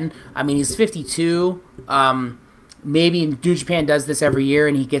again. I mean, he's 52. Maybe New Japan does this every year,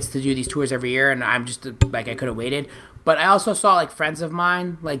 and he gets to do these tours every year, and I'm just like, I could have waited. But I also saw like friends of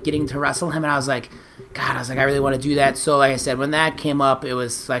mine like getting to wrestle him, and I was like, I really want to do that. So like I said, when that came up, it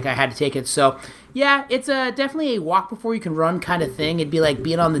was like I had to take it. So yeah, it's definitely a walk before you can run kind of thing. It'd be like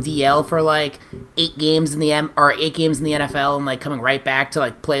being on the DL for like 8 games in the NFL, and like coming right back to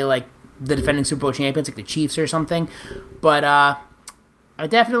like play like the defending Super Bowl champions, like the Chiefs or something. But I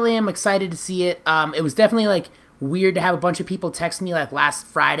definitely am excited to see it. It was definitely like weird to have a bunch of people text me like last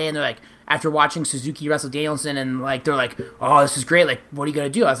Friday, and they're like, after watching Suzuki wrestle Danielson, and like they're like, "Oh, this is great! Like, what are you gonna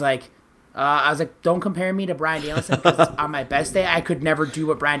do?" I was like, "Don't compare me to Bryan Danielson, because on my best day, I could never do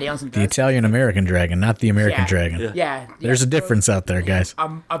what Bryan Danielson does." The Italian American Dragon, not the American Dragon. Yeah. There's a difference out there, guys.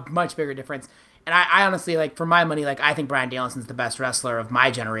 A much bigger difference. And I honestly, like, for my money, like, I think Bryan Danielson's the best wrestler of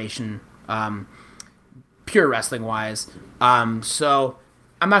my generation, pure wrestling wise. So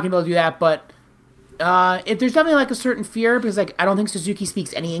I'm not gonna be able to do that, but. There's definitely like a certain fear, because like I don't think Suzuki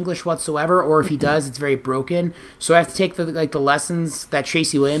speaks any English whatsoever, or if he does, it's very broken. So I have to take the lessons that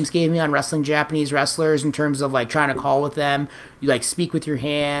Tracy Williams gave me on wrestling Japanese wrestlers, in terms of like trying to call with them. You like speak with your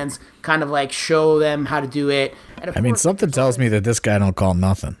hands, kind of like show them how to do it. And I mean, something tells me that this guy don't call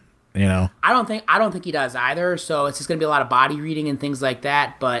nothing. You know, I don't think he does either. So it's just gonna be a lot of body reading and things like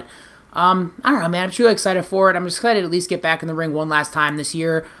that. But I don't know, man. I'm just really excited for it. I'm just excited to at least get back in the ring one last time this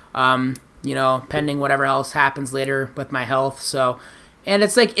year. You know, pending whatever else happens later with my health. So, and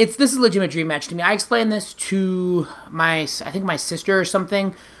it's like this is a legitimate dream match to me. I explained this to my sister or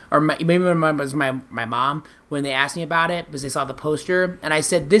something, or maybe it was my mom when they asked me about it because they saw the poster, and I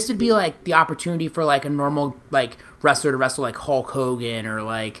said this would be like the opportunity for like a normal like wrestler to wrestle like Hulk Hogan or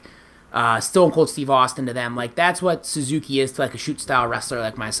like Stone Cold Steve Austin to them. Like that's what Suzuki is to like a shoot style wrestler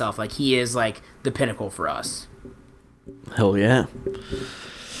like myself. Like he is like the pinnacle for us. Hell yeah.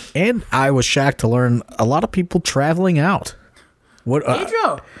 And I was shocked to learn a lot of people traveling out. What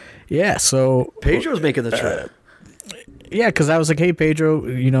Pedro? Yeah, so Pedro's making the trip. Yeah, because I was like, hey, Pedro,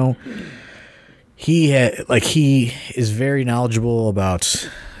 you know, he is very knowledgeable about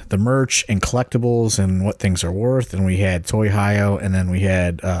the merch and collectibles and what things are worth. And we had Toy Hio, and then we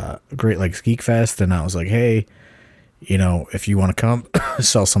had Great Lakes Geek Fest. And I was like, hey, you know, if you want to come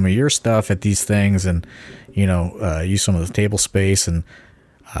sell some of your stuff at these things and, you know, use some of the table space. And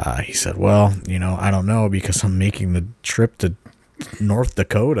he said, well, you know, I don't know because I'm making the trip to North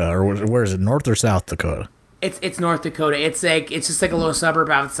Dakota, or where is it, North or South Dakota? It's North Dakota. It's just like a little suburb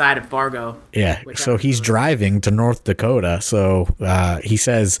outside of Fargo. Yeah, so he's driving to North Dakota. So he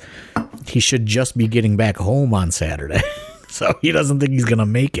says he should just be getting back home on Saturday. So he doesn't think he's gonna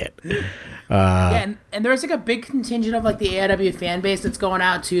make it. Yeah, and there's like a big contingent of like the AIW fan base that's going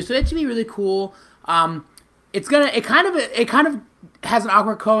out too. So it should be really cool. It kind of has an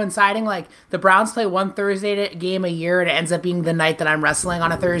awkward coinciding. Like the Browns play one Thursday game a year, and it ends up being the night that I'm wrestling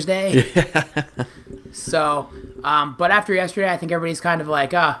on a Thursday. Yeah. So, but after yesterday, I think everybody's kind of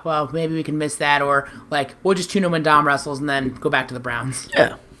like, well, maybe we can miss that, or like we'll just tune in when Dom wrestles and then go back to the Browns.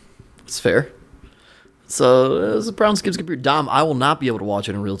 Yeah, it's fair. So as the Browns gives computer Dom, I will not be able to watch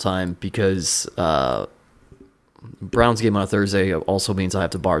it in real time because Browns game on a Thursday also means I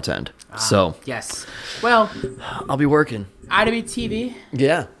have to bartend. So yes, well, I'll be working. IWTV.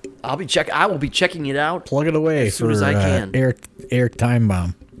 Yeah, I will be checking it out. Plug it away as soon as I can. Eric Time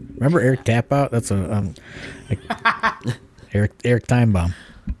Bomb. Remember Eric Tap Out? That's a Eric Time Bomb.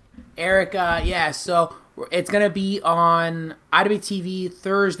 Eric, yeah. So it's gonna be on IWTV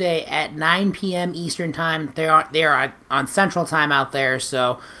Thursday at 9 p.m. Eastern time. They are on Central Time out there.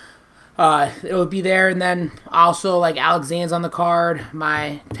 So it will be there, and then also like Alex Zane's on the card.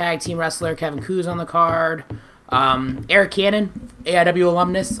 My tag team wrestler Kevin Koo's on the card. Eric Cannon, AIW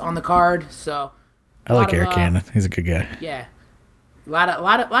alumnus, on the card. So I like Eric Cannon. He's a good guy. Yeah. A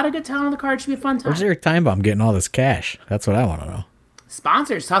lot of good talent on the card. Should be a fun time. Where's Eric Time Bomb getting all this cash? That's what I want to know.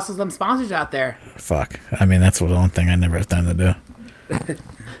 Sponsors, hustles them sponsors out there. Fuck. I mean, that's the one thing I never have time to do.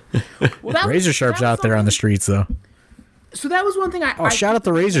 Well, Razor Sharp's out there on the streets, though. So that was one thing I... shout out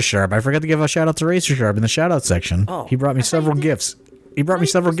to Razor Sharp. I forgot to give a shout out to Razor Sharp in the shout out section. Oh, he brought me several gifts. He brought me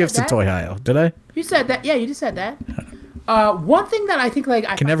several gifts to Toy Hio. Did I? You said that. Yeah, you just said that. One thing that I think like...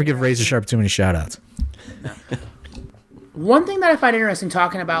 I can never give Razor Sharp too many shout outs. No. One thing that I find interesting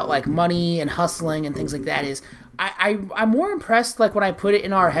talking about like money and hustling and things like that is I'm more impressed like when I put it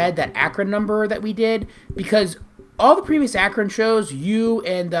in our head, that Akron number that we did, because all the previous Akron shows, you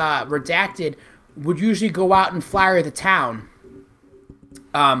and Redacted would usually go out and flyer the town.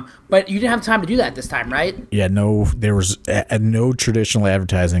 But you didn't have time to do that this time, right? Yeah, no, there was no traditional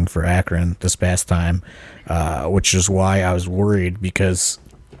advertising for Akron this past time, which is why I was worried because,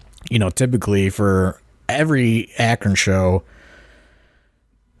 you know, typically for every Akron show,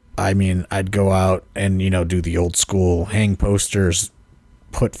 I mean, I'd go out and, you know, do the old school, hang posters,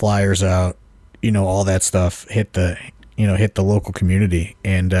 put flyers out, you know, all that stuff, hit the local community.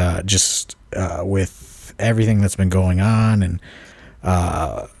 And just with everything that's been going on and,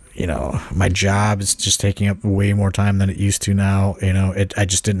 you know, my job is just taking up way more time than it used to now. You know, I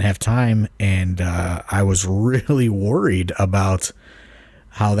just didn't have time. And I was really worried about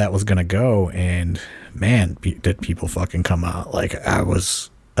how that was going to go. And man, did people fucking come out. Like, I was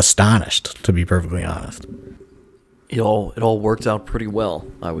astonished, to be perfectly honest. It all worked out pretty well,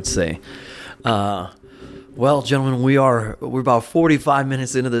 I would say. Well, gentlemen, we're about 45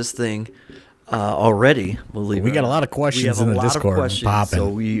 minutes into this thing already. We got a lot of questions in the Discord popping.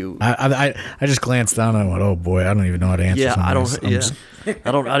 So I just glanced down and went, oh boy, I don't even know how to answer. Yeah, I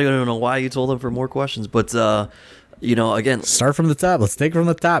don't even know why you told them for more questions, but you know, again, start from the top. Let's take it from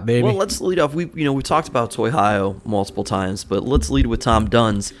the top, baby. Well, let's lead off. We talked about Toy Hio multiple times, but let's lead with Tom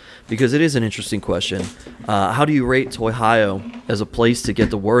Dunn's because it is an interesting question. How do you rate Toy Hio as a place to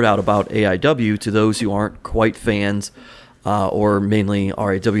get the word out about AIW to those who aren't quite fans, or mainly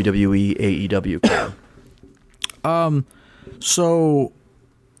are a WWE, AEW crowd? So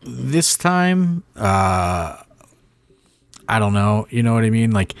this time, I don't know. You know what I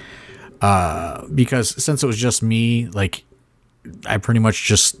mean? Like, because since it was just me, like, I pretty much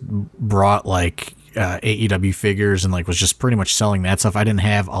just brought like AEW figures and like was just pretty much selling that stuff. I didn't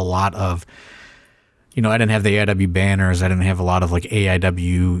have a lot of, I didn't have the AIW banners. I didn't have a lot of like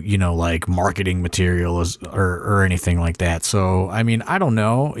AIW, like marketing materials or anything like that. So, I mean, I don't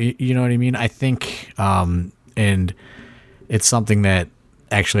know. You know what I mean? I think, and it's something that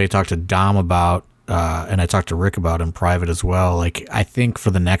actually I talked to Dom about, and I talked to Rick about in private as well. Like, I think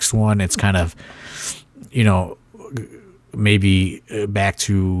for the next one, it's kind of, maybe back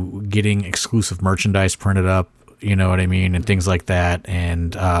to getting exclusive merchandise printed up, you know what I mean, and things like that,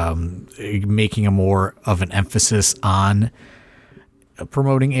 and making a more of an emphasis on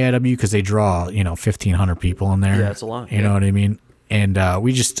promoting AIW because they draw, 1,500 people in there. Yeah, it's a lot. You know what I mean? And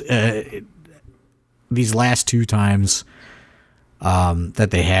we just these last two times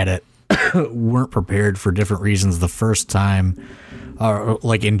that they had it weren't prepared for different reasons. The first time,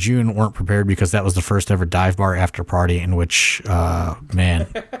 like in June, weren't prepared because that was the first ever dive bar after party in which, man,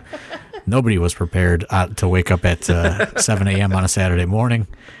 nobody was prepared to wake up at 7 a.m. on a Saturday morning.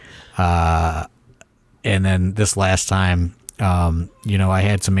 And then this last time, I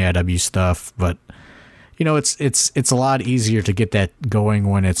had some AIW stuff, but it's a lot easier to get that going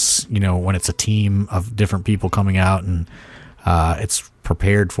when it's a team of different people coming out and it's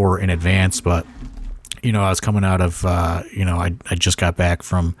prepared for in advance. But I was coming out of I just got back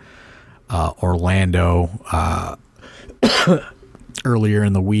from Orlando earlier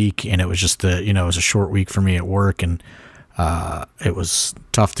in the week, and it was just it was a short week for me at work, and it was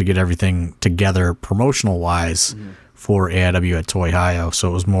tough to get everything together promotional wise for AIW at Toy Hio. So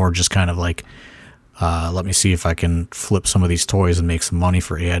it was more just kind of like, let me see if I can flip some of these toys and make some money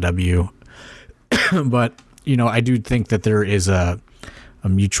for AIW. But I do think that there is a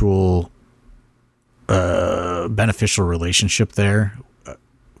mutual beneficial relationship there.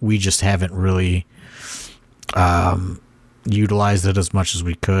 We just haven't really utilized it as much as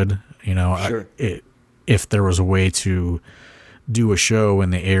we could. Sure. If there was a way to do a show in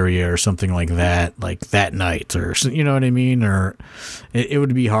the area or something like that night, or you know what I mean, or it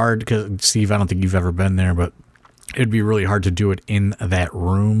would be hard because Steve, I don't think you've ever been there, but it'd be really hard to do it in that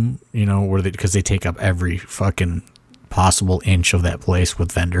room, because they take up every fucking possible inch of that place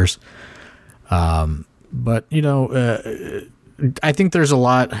with vendors. But I think there's a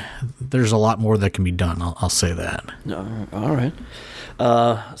lot more that can be done. I'll say that. All right.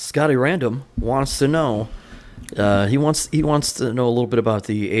 Scotty Random wants to know. He wants to know a little bit about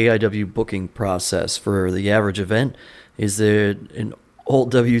the AIW booking process for the average event. Is there an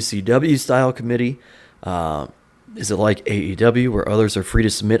old WCW style committee? Is it like AEW where others are free to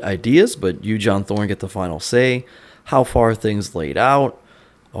submit ideas, but you, John Thorne, get the final say? How far are things laid out?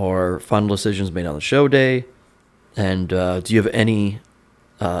 Or final decisions made on the show day? And do you have any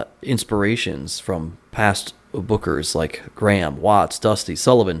inspirations from past bookers like Graham, Watts, Dusty,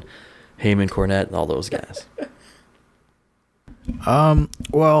 Sullivan, Heyman, Cornette, and all those guys?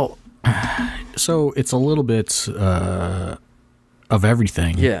 Well, so it's a little bit of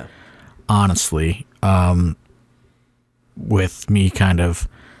everything. Yeah. Honestly, with me kind of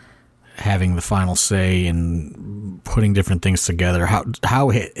having the final say and putting different things together, how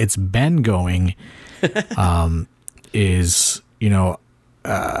it's been going is,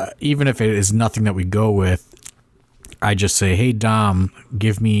 even if it is nothing that we go with, I just say, hey, Dom,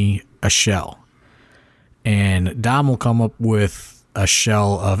 give me a shell. And Dom will come up with a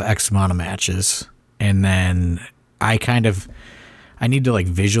shell of X amount of matches. And then I need to like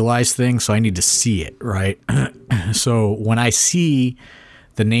visualize things, so I need to see it, right? So when I see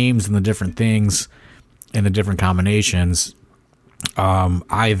the names and the different things and the different combinations,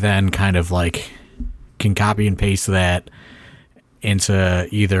 I then kind of like can copy and paste that into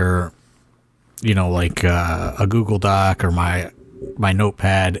either, like a Google Doc or my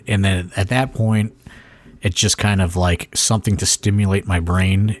notepad. And then at that point, it's just kind of like something to stimulate my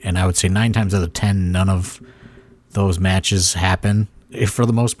brain. And I would say 9 times out of 10, none of those matches happen for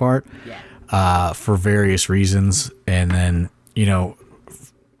the most part, for various reasons. And then,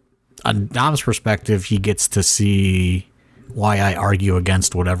 on Dom's perspective, he gets to see why I argue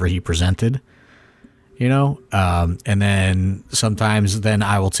against whatever he presented, and then sometimes then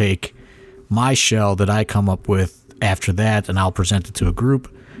I will take my shell that I come up with after that and I'll present it to a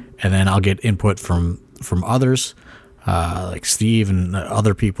group, and then I'll get input from others, like Steve and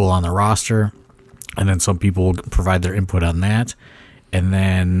other people on the roster, and then some people will provide their input on that, and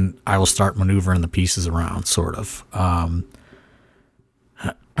then I will start maneuvering the pieces around, sort of.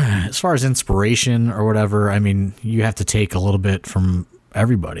 As far as inspiration or whatever, I mean, you have to take a little bit from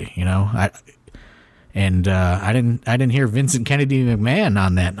everybody. I didn't hear Vincent Kennedy McMahon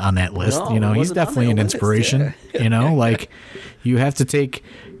on that list. No, He's definitely an inspiration. Yeah. Like you have to take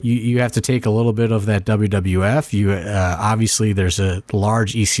a little bit of that WWF. You obviously there's a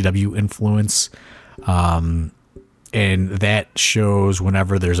large ECW influence, and that shows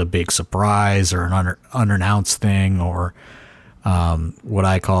whenever there's a big surprise or an unannounced thing, or what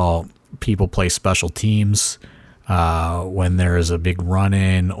I call people play special teams, when there is a big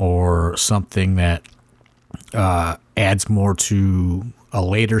run-in or something that adds more to a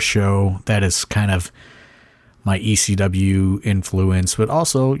later show. That is kind of my ECW influence, but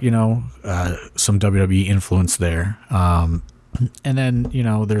also, some WWE influence there. And then,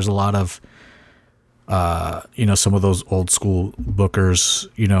 there's a lot of, some of those old school bookers,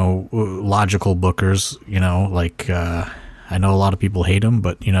 logical bookers, like, I know a lot of people hate him,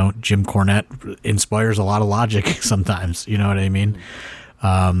 but, Jim Cornette inspires a lot of logic sometimes, you know what I mean?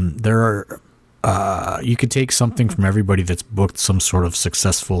 There are, you could take something from everybody that's booked some sort of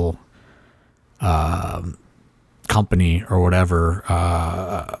successful, company or whatever,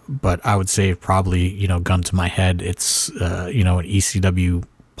 but I would say probably, gun to my head, it's an ECW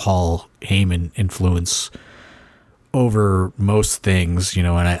Paul Heyman influence over most things, and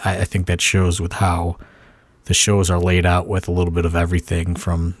I think that shows with how the shows are laid out, with a little bit of everything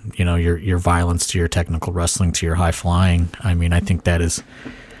from your violence to your technical wrestling to your high flying. I mean, I think that is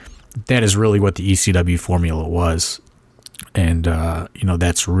really what the ECW formula was, and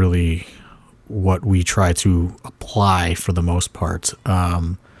that's really what we try to apply for the most part.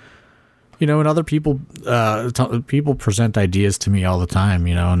 And other people, people present ideas to me all the time,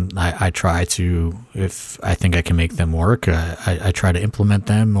 and I try to, if I think I can make them work, I try to implement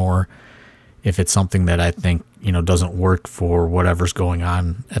them, or if it's something that I think, doesn't work for whatever's going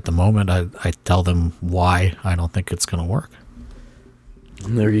on at the moment, I tell them why I don't think it's going to work.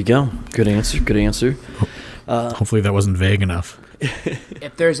 There you go. Good answer. Hopefully that wasn't vague enough.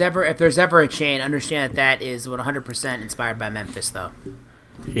 If there's ever a chain, understand that is 100% inspired by Memphis, though.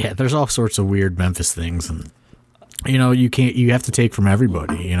 Yeah, there's all sorts of weird Memphis things, and you have to take from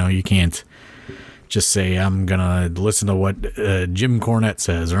everybody. You can't just say I'm gonna listen to what Jim Cornette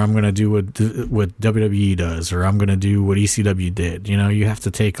says, or I'm gonna do what WWE does, or I'm gonna do what ECW did. You have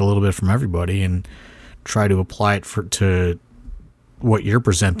to take a little bit from everybody and try to apply it to what you're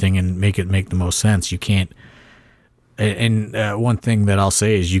presenting and make the most sense. You can't. And one thing that I'll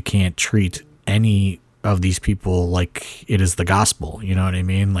say is you can't treat any of these people like it is the gospel. You know what I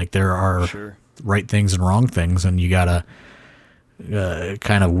mean? Like there are right things and wrong things, and you gotta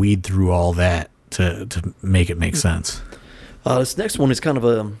kind of weed through all that to make it make sense. This next one is kind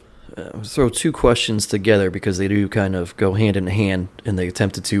of throw two questions together because they do kind of go hand in hand, and they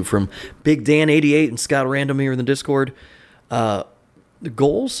attempted to, from Big Dan 88 and Scott Random here in the Discord. The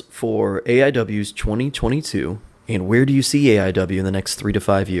goals for AIW's 2022. And where do you see AIW in the next 3 to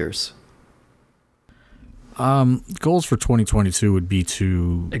 5 years? Goals for 2022 would be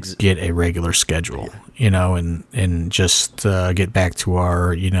to get a regular schedule, and just get back to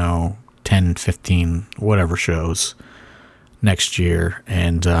our, 10, 15, whatever shows next year,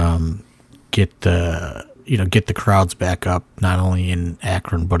 and get the crowds back up, not only in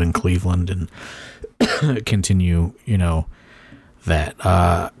Akron but in Cleveland, and continue,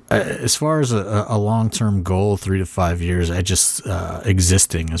 that. As far as a long-term goal, 3 to 5 years, I just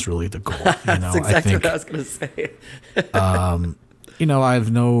existing is really the goal. That's exactly what I was going to say.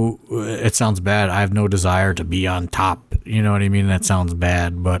 it sounds bad. I have no desire to be on top. You know what I mean? That sounds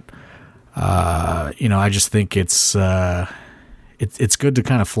bad, but I just think it's good to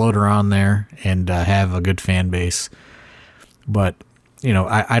kind of float around there and have a good fan base. But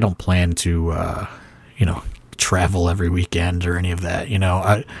I don't plan to travel every weekend or any of that.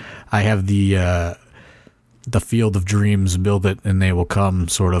 I have the field of dreams, build it and they will come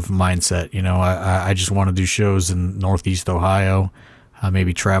sort of mindset. I just want to do shows in Northeast Ohio,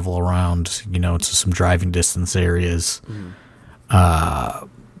 maybe travel around, to some driving distance areas. But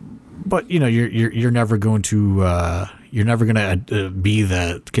you're never going to be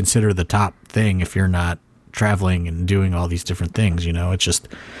consider the top thing if you're not traveling and doing all these different things. It's just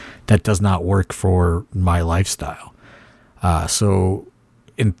that does not work for my lifestyle. So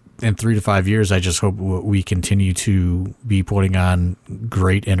in 3 to 5 years, I just hope we continue to be putting on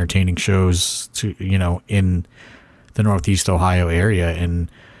great, entertaining shows in the Northeast Ohio area and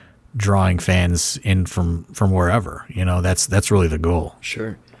drawing fans in from wherever. That's really the goal.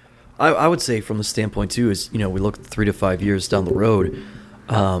 Sure. I would say from the standpoint too is, we look 3 to 5 years down the road,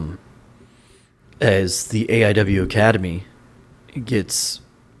 as the AIW Academy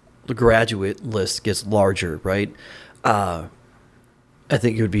the graduate list gets larger, right? I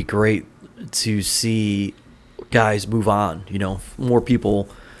think it would be great to see guys move on. More people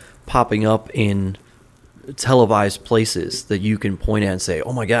popping up in televised places that you can point at and say,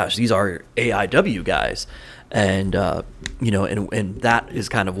 "Oh my gosh, these are AIW guys," and and that is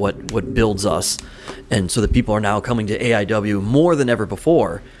kind of what builds us, and so that people are now coming to AIW more than ever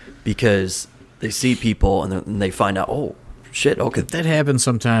before because they see people and they find out, oh shit, okay, that happens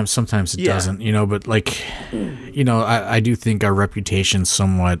sometimes. Sometimes it doesn't, but I do think our reputation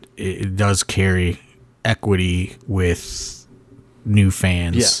somewhat it does carry equity with new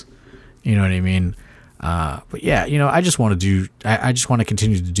fans. You know what I mean? But yeah, I just want to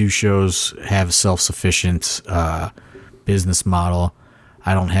continue to do shows, have a self-sufficient business model.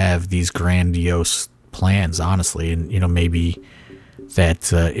 I don't have these grandiose plans, honestly, and maybe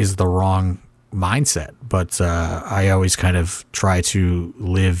that is the wrong mindset. But I always kind of try to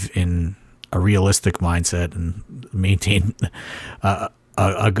live in a realistic mindset and maintain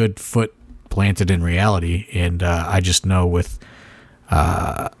a good foot planted in reality. And I just know with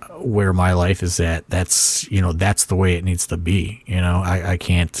where my life is at, that's the way it needs to be. I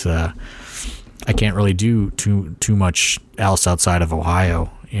can't really do too much else outside of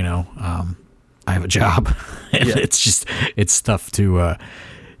Ohio. I have a job. It's tough to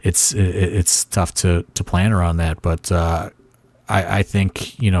it's tough to plan around that. But I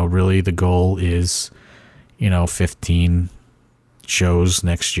think really the goal is 15 shows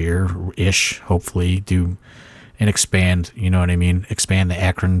next year ish. Hopefully do. And expand, expand the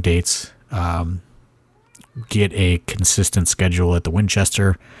Akron dates, get a consistent schedule at the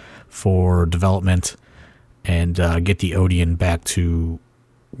Winchester for development, and get the Odeon back to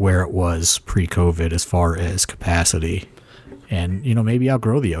where it was pre-COVID as far as capacity. And, maybe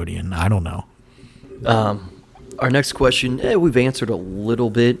outgrow the Odeon. I don't know. Our next question, we've answered a little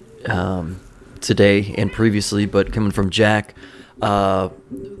bit today and previously, but coming from Jack,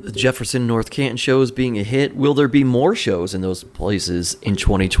 the Jefferson North Canton shows being a hit. Will there be more shows in those places in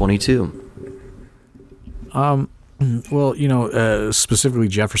 2022? Well, specifically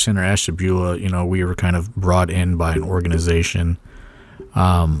Jefferson or Ashtabula, we were kind of brought in by an organization.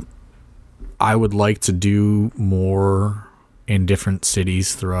 I would like to do more in different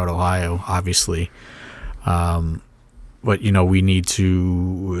cities throughout Ohio, obviously. But,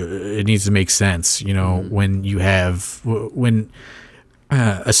 it needs to make sense, when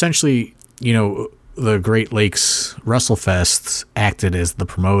essentially, the Great Lakes WrestleFest acted as the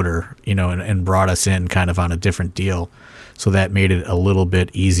promoter, and brought us in kind of on a different deal. So that made it a little bit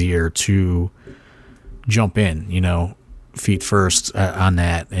easier to jump in, feet first on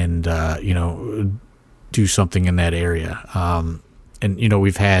that and, do something in that area. And,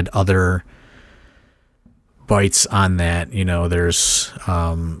 we've had other bites on that. There's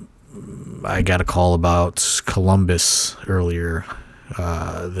I got a call about Columbus earlier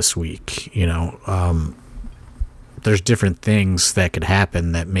this week. There's different things that could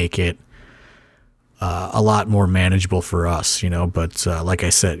happen that make it a lot more manageable for us, but like I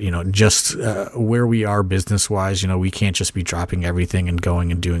said, just where we are business wise, we can't just be dropping everything and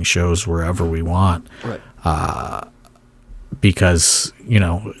going and doing shows wherever we want. Right. Because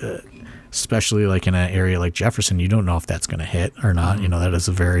especially like in an area like Jefferson, you don't know if that's going to hit or not. Mm-hmm. That is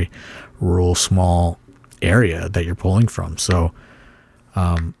a very rural, small area that you're pulling from. So,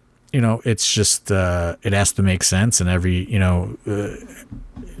 it's just, it has to make sense, and every,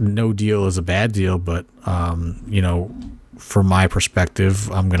 no deal is a bad deal, but, from my perspective,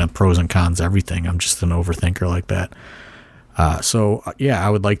 I'm going to pros and cons everything. I'm just an overthinker like that. So yeah, I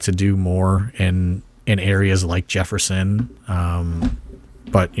would like to do more in areas like Jefferson.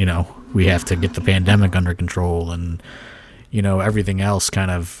 But, we have to get the pandemic under control and, everything else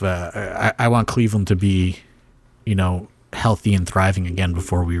kind of, I want Cleveland to be, healthy and thriving again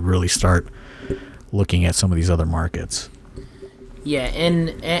before we really start looking at some of these other markets. Yeah,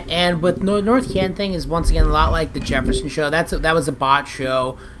 and with North Canton thing is once again a lot like the Jefferson show. That was a bot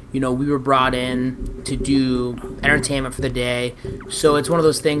show. We were brought in to do entertainment for the day. So it's one of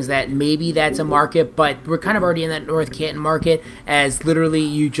those things that maybe that's a market, but we're kind of already in that North Canton market, as literally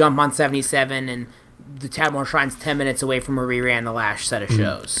you jump on 77 and the Tadmore Shrine's 10 minutes away from where we ran the last set of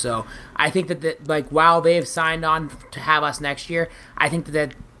shows. So I think that while they've signed on to have us next year, I think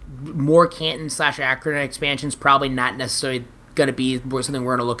that more Canton/Akron expansion is probably not necessarily going to be something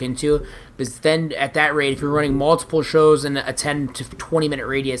we're going to look into, because then at that rate, if you're running multiple shows in a 10 to 20 minute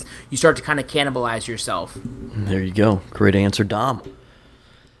radius, you start to kind of cannibalize yourself. There you go. Great answer, Dom.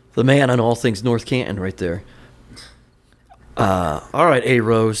 The man on all things North Canton right there. All right,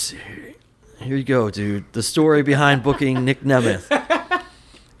 A-Rose. Here you go, dude. The story behind booking Nick Nemeth.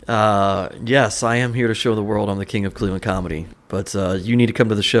 Yes, I am here to show the world I'm the king of Cleveland comedy. But you need to come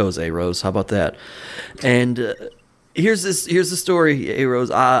to the shows, A-Rose. How about that? And here's the story,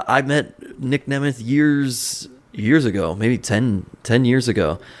 A-Rose. I met Nick Nemeth years ago, maybe 10 years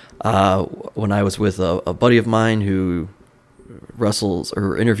ago, when I was with a buddy of mine who wrestles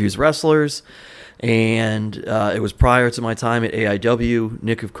or interviews wrestlers. And it was prior to my time at AIW.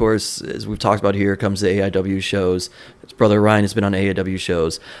 Nick, of course, as we've talked about here, comes to AIW shows. His brother Ryan has been on AIW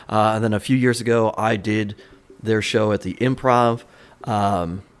shows. And then a few years ago, I did their show at the Improv.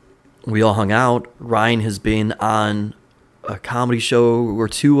 We all hung out. Ryan has been on a comedy show or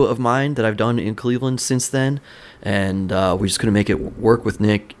two of mine that I've done in Cleveland since then. And we just couldn't make it work with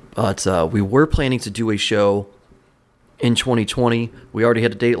Nick. But we were planning to do a show in 2020. We already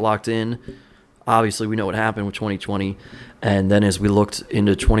had a date locked in. Obviously, we know what happened with 2020. And then as we looked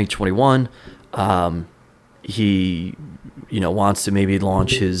into 2021, he, wants to maybe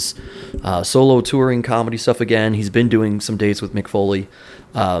launch his solo touring comedy stuff again. He's been doing some dates with Mick Foley.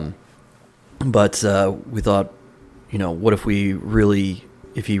 But we thought, what if he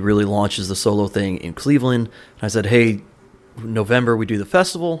really launches the solo thing in Cleveland? And I said, hey, November we do the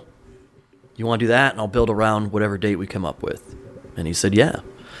festival. You want to do that? And I'll build around whatever date we come up with. And he said, yeah.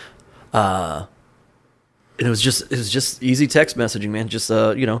 And it was just easy text messaging, man. Just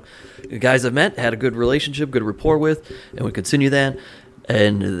the guys I've met, had a good relationship, good rapport with, and we continue that.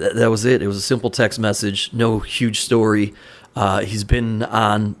 And that was it. It was a simple text message, no huge story. He's been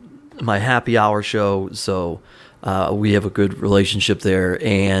on my happy hour show, so we have a good relationship there.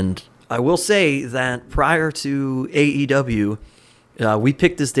 And I will say that prior to AEW, we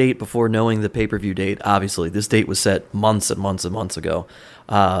picked this date before knowing the pay-per-view date. Obviously, this date was set months and months and months ago.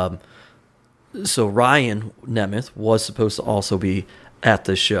 So Ryan Nemeth was supposed to also be at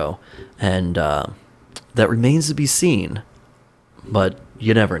this show, and that remains to be seen, but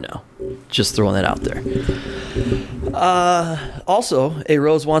you never know. Just throwing that out there. Also, A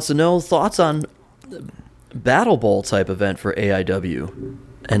Rose wants to know thoughts on Battle Bowl type event for AIW,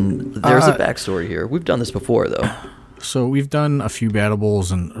 and there's a backstory here. We've done this before, though. So we've done a few Battle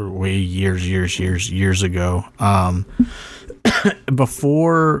Bowls and way years ago.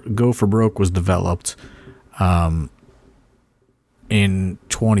 Before Go for Broke was developed, in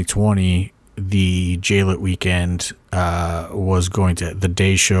 2020, the J-Lit weekend the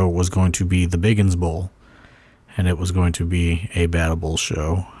day show was going to be the Biggins Bowl, and it was going to be a Battle Bowl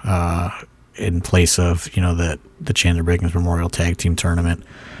show in place of the Chandler Biggins Memorial Tag Team Tournament.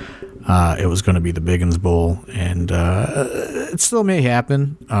 It was going to be the Biggins Bowl, and it still may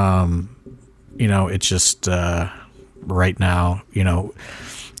happen. It's just right now,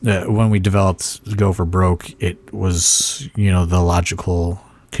 when we developed Go for Broke, it was, the logical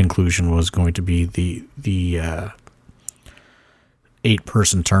conclusion was going to be the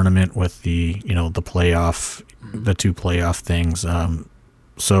 8-person tournament with the playoff, the 2 playoff things.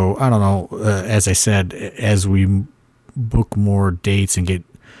 So I don't know. As I said, as we book more dates and get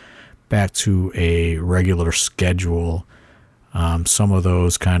back to a regular schedule, some of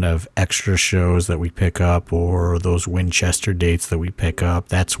those kind of extra shows that we pick up, or those Winchester dates that we pick up,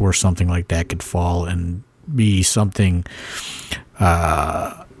 that's where something like that could fall and be something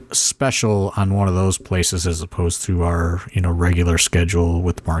special on one of those places, as opposed to our regular schedule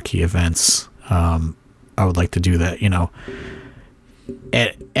with marquee events. I would like to do that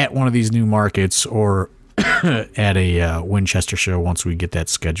at one of these new markets, or at a Winchester show once we get that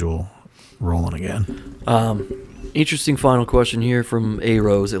schedule rolling again. Interesting final question here from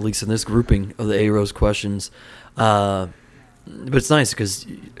A-Rose, at least in this grouping of the A-Rose questions. But it's nice because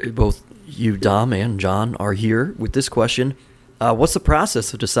both you, Dom, and John are here with this question. What's the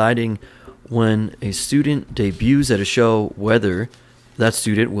process of deciding when a student debuts at a show whether that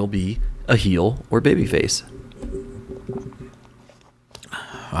student will be a heel or babyface?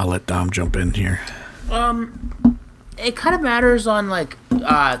 I'll let Dom jump in here. It kind of matters on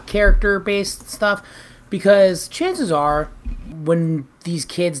character-based stuff, because chances are when these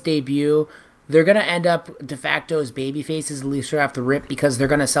kids debut, they're going to end up de facto as baby faces, at least right off the rip, because they're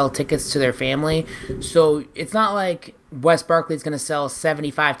going to sell tickets to their family. So it's not like Wes Barkley's going to sell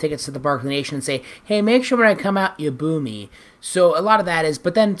 75 tickets to the Barkley Nation and say, hey, make sure when I come out, you boo me. So a lot of that is,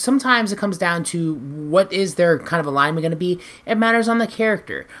 but then sometimes it comes down to what is their kind of alignment going to be. It matters on the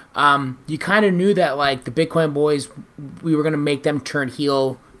character. You kind of knew that, the Bitcoin Boys, we were going to make them turn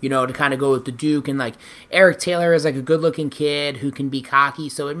heel, to kind of go with the Duke, and Eric Taylor is a good-looking kid who can be cocky,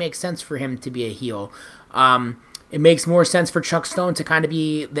 so it makes sense for him to be a heel. It makes more sense for Chuck Stone to kind of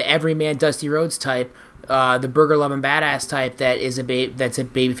be the everyman Dusty Rhodes type, the burger loving badass type that's a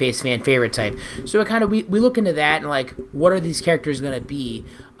babyface fan favorite type. So it kind of we look into that and what are these characters going to be?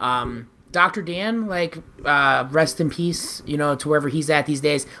 Dr. Dan, like, rest in peace, you know, to wherever he's at these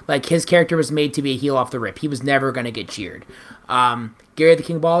days. Like, his character was made to be a heel off the rip. He was never going to get cheered. Gary the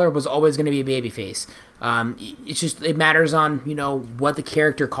King Baller was always going to be a babyface. It's just, it matters on, you know, what the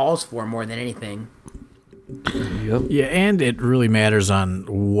character calls for more than anything. Yep. Yeah, and it really matters on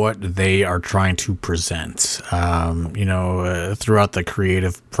what they are trying to present. You know, throughout the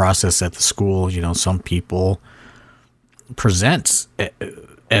creative process at the school, you know, some people present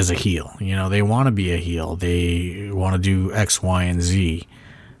as a heel. You know, they want to be a heel. They want to do X, Y, and Z.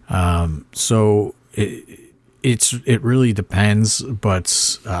 So it really depends,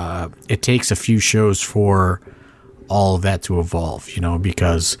 but it takes a few shows for all of that to evolve, you know,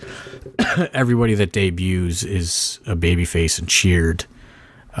 because everybody that debuts is a babyface and cheered,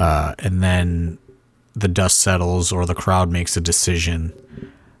 and then the dust settles or the crowd makes a decision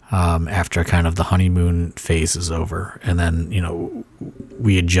after kind of the honeymoon phase is over, and then, you know,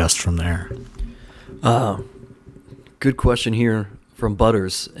 we adjust from there. Good question here from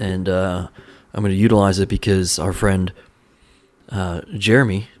Butters, and I'm going to utilize it because our friend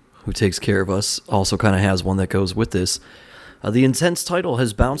Jeremy, who takes care of us, also kind of has one that goes with this. The Intense title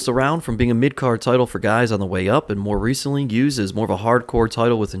has bounced around from being a mid-card title for guys on the way up and more recently used as more of a hardcore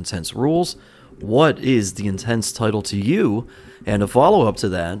title with intense rules. What is the Intense title to you? And a follow-up to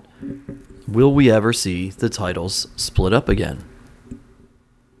that, will we ever see the titles split up again?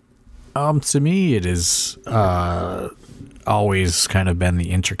 To me, it is always kind of been the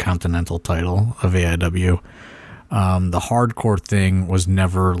Intercontinental title of AIW. The hardcore thing was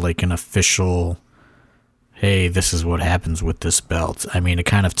never like an official, hey, this is what happens with this belt. I mean, it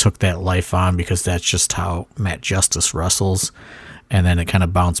kind of took that life on because that's just how Matt Justice wrestles. And then it kind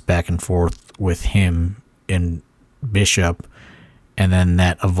of bounced back and forth with him and Bishop. And then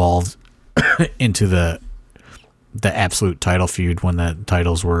that evolved into the Absolute title feud when the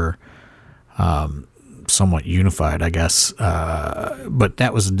titles were somewhat unified, I guess. But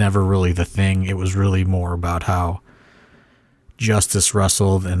that was never really the thing. It was really more about how Justice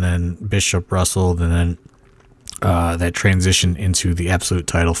wrestled and then Bishop wrestled and then that transition into the Absolute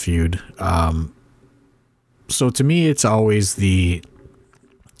title feud. So to me, it's always the,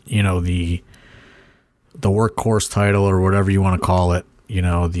 you know, the workhorse title or whatever you want to call it, you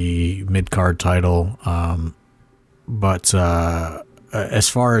know, the mid-card title. But as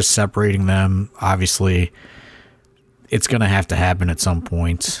far as separating them, obviously it's going to have to happen at some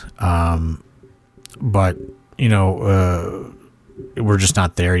point. But, you know, we're just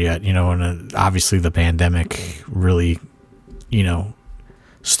not there yet, you know, and obviously the pandemic really, you know,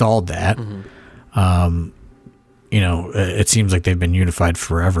 stalled that. Mm-hmm. You know, it seems like they've been unified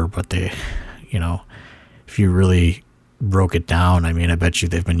forever, but they, you know, if you really broke it down, I mean, I bet you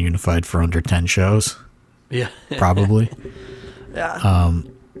they've been unified for under 10 shows. Yeah. Probably. Yeah.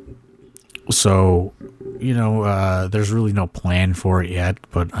 So, you know, there's really no plan for it yet,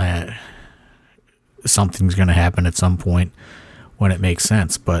 but something's going to happen at some point when it makes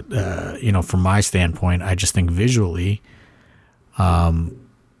sense. But, you know, from my standpoint, I just think visually,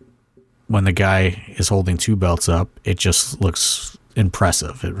 when the guy is holding two belts up, it just looks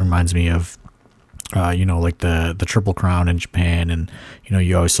impressive. It reminds me of, you know, like the Triple Crown in Japan. And, you know,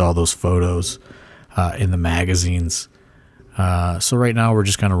 you always saw those photos in the magazines. So right now we're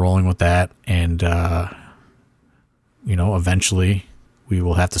just kind of rolling with that. And, you know, eventually we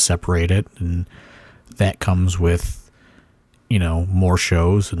will have to separate it. And that comes with, you know, more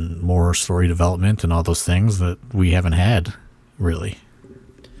shows and more story development and all those things that we haven't had, really.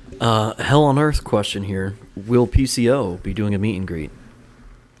 Hell on Earth question here. Will PCO be doing a meet and greet?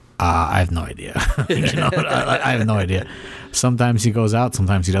 I have no idea. You know, I have no idea. Sometimes he goes out,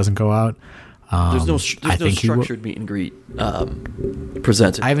 sometimes he doesn't go out. There's no structured meet and greet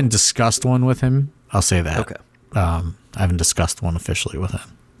presented. I haven't discussed one with him. I'll say that. Okay. I haven't discussed one officially with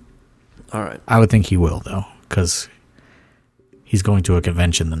him. All right. I would think he will, though, because he's going to a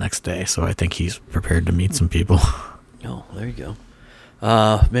convention the next day, so I think he's prepared to meet some people. Oh, there you go.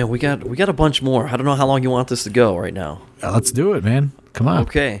 Man, we got a bunch more. I don't know how long you want this to go right now. Let's do it, man. Come on.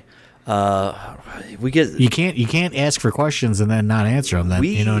 Okay. You can't ask for questions and then not answer them. Then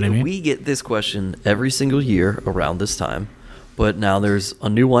you know what I mean. We get this question every single year around this time, but now there's a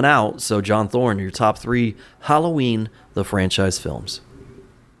new one out. So, John Thorne, your top 3 Halloween the franchise films.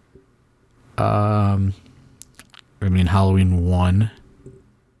 I mean, Halloween 1.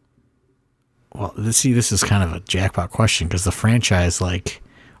 Well, this is kind of a jackpot question because the franchise like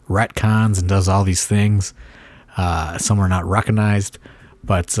retcons and does all these things. Some are not recognized,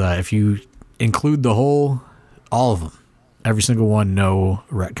 but if you include all of them, every single one, no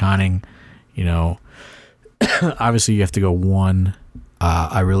retconning, you know, obviously you have to go 1.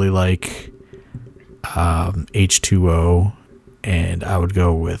 I really like H2O, and I would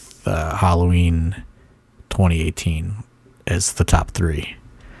go with Halloween 2018 as the top 3,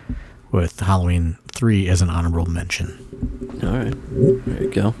 with Halloween 3 as an honorable mention. All right. There you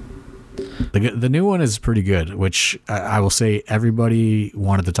go. The new one is pretty good, which I will say everybody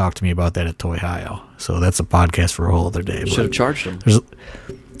wanted to talk to me about that at Toy Hio. So that's a podcast for a whole other day. Should have charged them.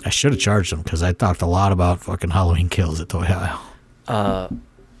 I should have charged them because I talked a lot about fucking Halloween Kills at Toy Hio.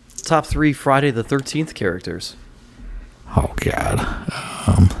 Top 3 Friday the 13th characters. Oh, God.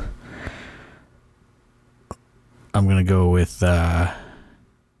 I'm going to go with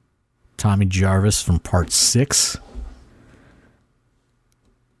Tommy Jarvis from Part 6.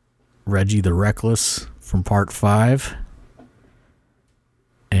 Reggie the Reckless from Part 5.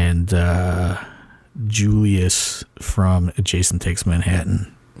 And Julius from Jason Takes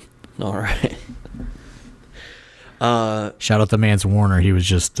Manhattan. All right. Shout out to Mance Warner. He was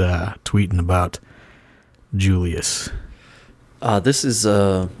just tweeting about Julius. This is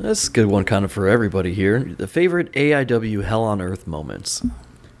a good one kind of for everybody here. The favorite AIW Hell on Earth moments.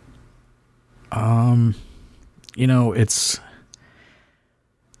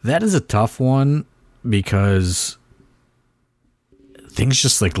 That is a tough one because things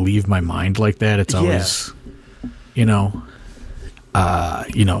just like leave my mind like that. It's always,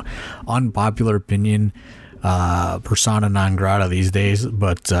 unpopular opinion, persona non grata these days.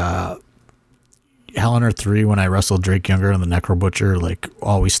 But Hell on Earth 3, when I wrestled Drake Younger and the Necro Butcher, like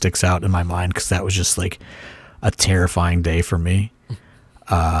always sticks out in my mind because that was just like a terrifying day for me.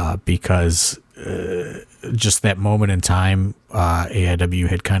 Because just that moment in time, AIW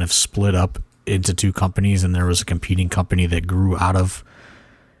had kind of split up into 2 companies, and there was a competing company that grew out of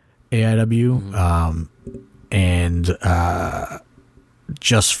AIW. And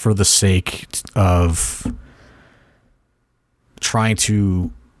just for the sake of trying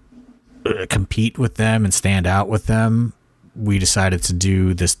to compete with them and stand out with them, we decided to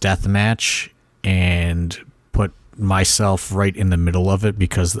do this death match and put myself right in the middle of it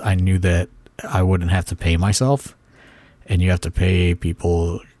because I knew that I wouldn't have to pay myself, and you have to pay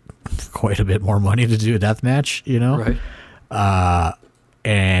people quite a bit more money to do a death match, Right.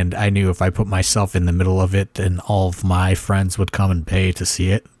 And I knew if I put myself in the middle of it, then all of my friends would come and pay to see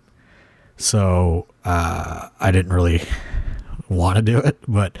it. So I didn't really want to do it,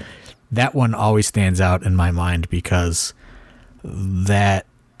 but that one always stands out in my mind because that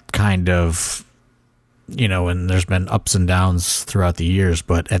kind of, and there's been ups and downs throughout the years,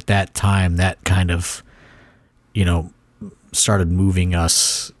 but at that time, that kind of, started moving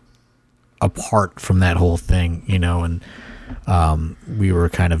us apart from that whole thing, and we were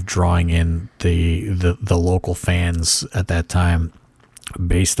kind of drawing in the local fans at that time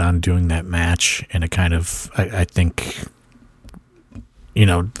based on doing that match, and it kind of, I think,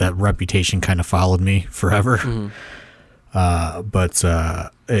 that reputation kind of followed me forever. Mm-hmm. But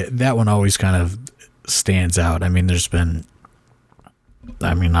that one always kind of stands out. I mean, there's been,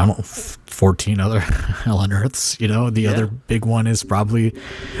 I don't know, 14 other Hell on Earths. The other big one is probably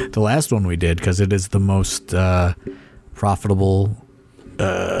the last one we did because it is the most profitable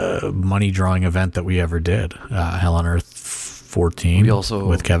money drawing event that we ever did. Hell on Earth 14. We also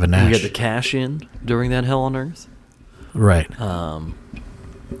with Kevin Nash. We had the cash in during that Hell on Earth. Right.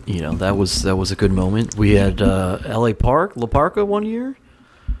 That was a good moment. We had La Parka one year.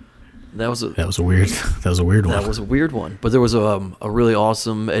 That was a weird one. That was a weird one. But there was a really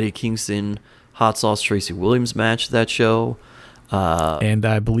awesome Eddie Kingston Hot Sauce Tracy Williams match that show. And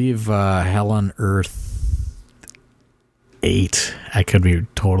I believe Hell on Earth 8, I could be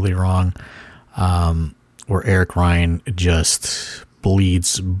totally wrong, where Eric Ryan just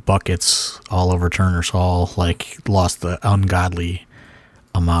bleeds buckets all over Turner's Hall, like lost the ungodly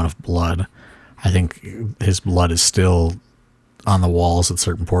amount of blood. I think his blood is still on the walls at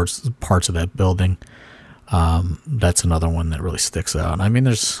certain parts of that building. That's another one that really sticks out. I mean,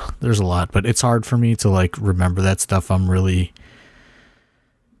 there's a lot, but it's hard for me to like remember that stuff. I'm really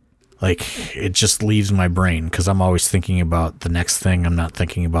like, it just leaves my brain because I'm always thinking about the next thing. I'm not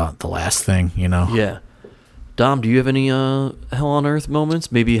thinking about the last thing, Yeah. Dom, do you have any Hell on Earth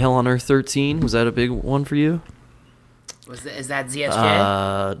moments? Maybe Hell on Earth 13? Was that a big one for you? Is that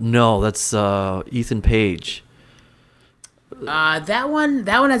ZSJ? No, that's Ethan Page. That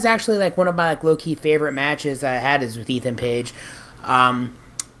one is actually like one of my like low key favorite matches I had is with Ethan Page.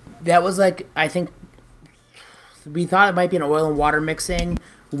 That was like, I think we thought it might be an oil and water mixing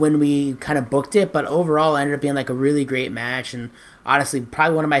when we kind of booked it, but overall it ended up being like a really great match, and honestly,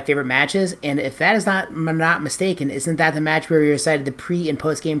 probably one of my favorite matches. And if that is not mistaken, isn't that the match where we recited the pre and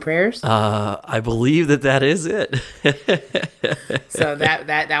post game prayers? I believe that is it. So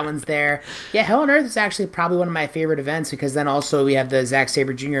that one's there. Yeah, Hell on Earth is actually probably one of my favorite events, because then also we have the Zack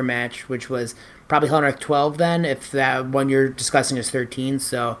Sabre Jr. match, which was probably Hell on Earth 12 then, if that one you're discussing is 13.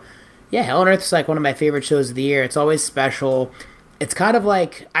 So yeah, Hell on Earth is like one of my favorite shows of the year. It's always special. It's kind of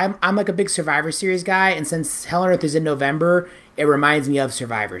like, I'm like a big Survivor Series guy, and since Hell on Earth is in November, it reminds me of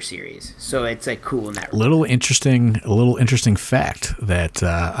Survivor Series. So it's like cool in that regard. A little interesting fact that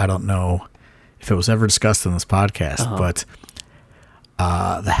I don't know if it was ever discussed in this podcast, but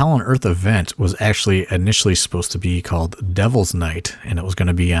the Hell on Earth event was actually initially supposed to be called Devil's Night, and it was going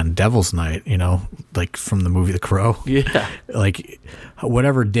to be on Devil's Night, like from the movie The Crow. Yeah. Like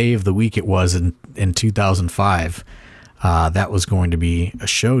whatever day of the week it was in 2005. That was going to be a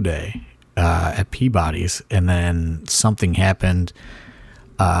show day at Peabody's, and then something happened.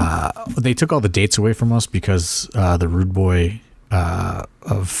 They took all the dates away from us because the Rude Boy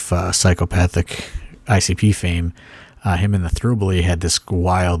of psychopathic ICP fame, him and the Throwblade had this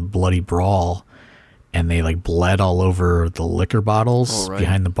wild bloody brawl, and they like bled all over the liquor bottles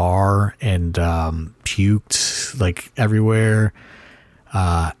behind the bar and puked like everywhere.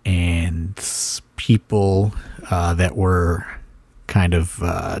 And people that were kind of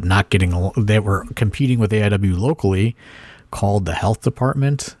not getting along, that were competing with AIW locally, called the health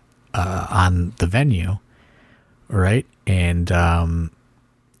department on the venue, right? And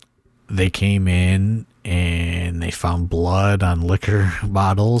they came in and they found blood on liquor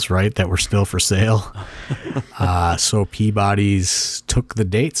bottles, right, that were still for sale. So Peabody's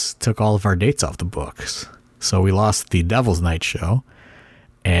took all of our dates off the books. So we lost the Devil's Night show.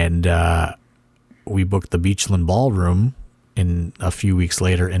 And we booked the Beachland Ballroom in a few weeks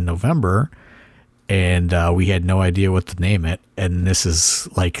later in November, and we had no idea what to name it. And this is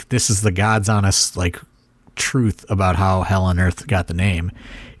the God's honest like truth about how Hell on Earth got the name.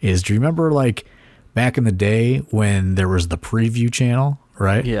 Do you remember like back in the day when there was the preview channel,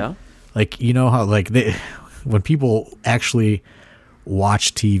 right? Yeah. Like how like when people actually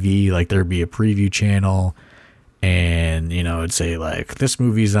watch TV, like there'd be a preview channel. And, it'd say, like, this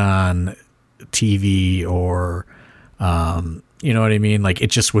movie's on TV, or, you know what I mean? Like,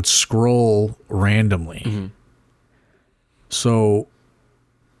 it just would scroll randomly. Mm-hmm. So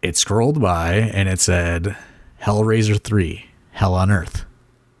it scrolled by, and it said, Hellraiser 3, Hell on Earth.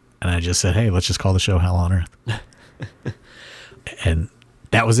 And I just said, hey, let's just call the show Hell on Earth. And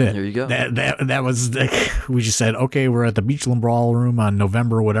that was it. There you go. That was, we just said, okay, we're at the Beachland Ballroom on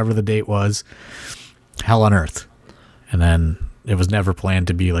November, whatever the date was, Hell on Earth. And then it was never planned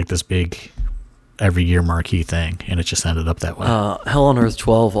to be like this big every year marquee thing, and it just ended up that way. Hell on Earth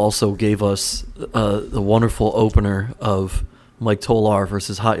 12 also gave us the wonderful opener of Mike Tolar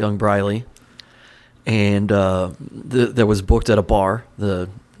versus Hot Young Briley, and that was booked at a bar the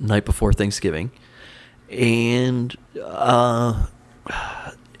night before Thanksgiving, and a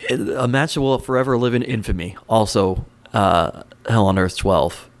match that will forever live in infamy. Also, Hell on Earth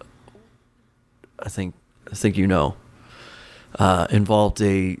 12. I think involved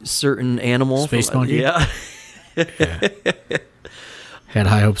a certain animal. Space monkey? Yeah. Had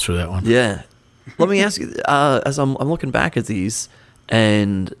high hopes for that one. Yeah. Let me ask you, as I'm looking back at these,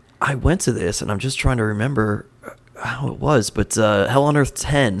 and I went to this, and I'm just trying to remember how it was, but Hell on Earth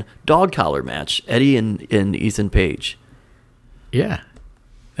 10, dog collar match, Eddie and Ethan Page. Yeah.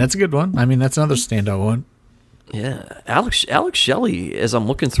 That's a good one. I mean, that's another standout one. Yeah. Alex Shelley, as I'm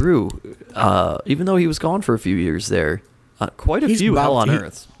looking through, even though he was gone for a few years there, quite a few Hell on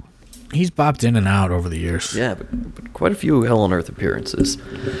Earth. He's bopped in and out over the years. Yeah, but quite a few Hell on Earth appearances.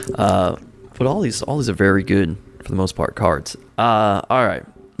 But all these are very good, for the most part, cards. All right,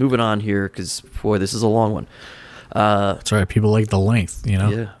 moving on here, because, boy, this is a long one. That's right. People like the length,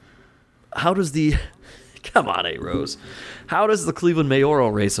 Yeah. How does the... Come on, A-Rose. How does the Cleveland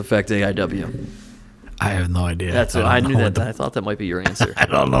mayoral race affect AIW? I have no idea. That's what I knew that. I thought that might be your answer. I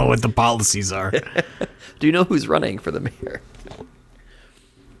don't know what the policies are. Do you know who's running for the mayor?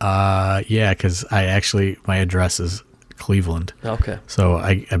 Yeah, because my address is Cleveland. Okay. So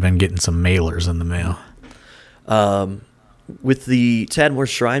I've been getting some mailers in the mail. With the Tadmore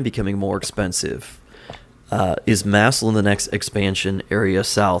Shrine becoming more expensive, is Massillon the next expansion area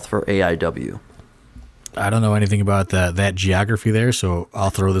south for AIW? I don't know anything about that geography there, so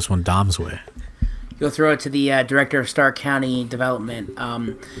I'll throw this one Dom's way. You'll throw it to the director of Stark County Development.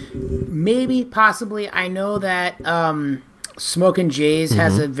 Maybe, possibly. I know that Smokin' Jays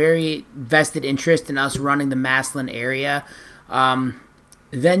has a very vested interest in us running the Massillon area.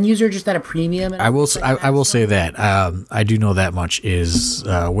 venues are just at a premium. I will say that I do know that much is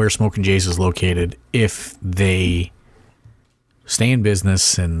where Smokin' Jays is located. If they stay in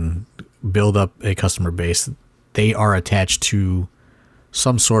business and build up a customer base, they are attached to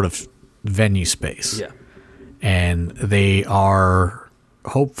some sort of venue space. Yeah. And they are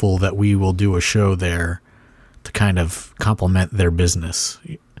hopeful that we will do a show there to kind of complement their business.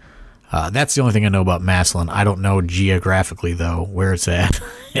 That's the only thing I know about Massillon. I don't know geographically, though, where it's at.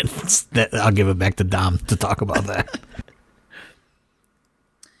 I'll give it back to Dom to talk about that.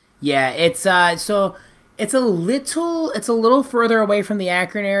 Yeah, it's it's a little further away from the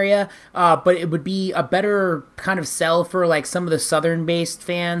Akron area, but it would be a better kind of sell for like some of the southern-based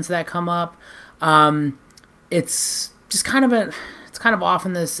fans that come up. It's just kind of off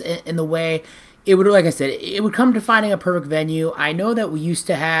in the way. It would, like I said, it would come to finding a perfect venue. I know that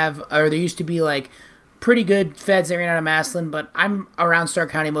there used to be like pretty good feds that ran out of Massillon, but I'm around Stark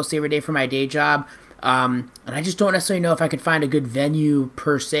County mostly every day for my day job. And I just don't necessarily know if I could find a good venue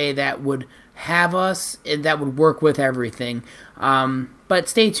per se that would have us and that would work with everything. But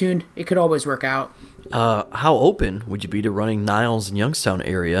stay tuned. It could always work out. How open would you be to running Niles and Youngstown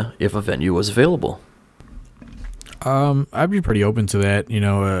area if a venue was available? I'd be pretty open to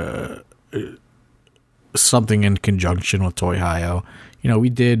that. Something in conjunction with Toy Hio. We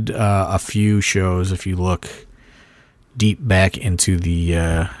did a few shows. If you look deep back into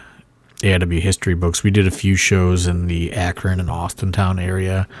the AIW history books, we did a few shows in the Akron and Austintown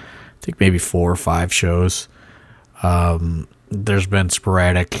area. I think maybe 4 or 5 shows. There's been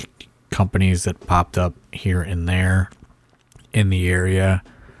sporadic companies that popped up here and there in the area.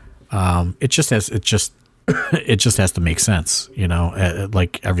 It just has to make sense,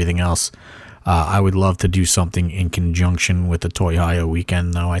 like everything else. I would love to do something in conjunction with the Toy Hio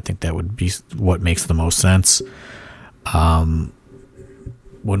weekend, though. I think that would be what makes the most sense.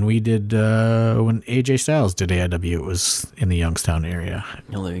 When AJ Styles did AIW, it was in the Youngstown area.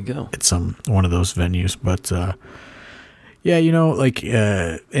 Oh, there you go. It's one of those venues, but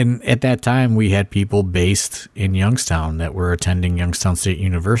and at that time we had people based in Youngstown that were attending Youngstown State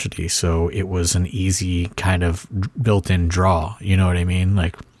University, so it was an easy kind of built-in draw. You know what I mean?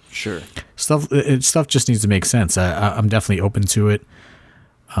 Like, sure, stuff just needs to make sense. I'm definitely open to it.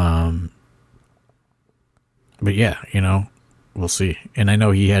 But yeah, we'll see. And I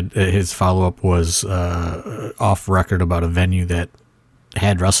know he had his follow-up was off record about a venue that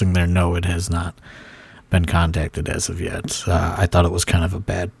had wrestling there. No, it has not been contacted as of yet. I thought it was kind of a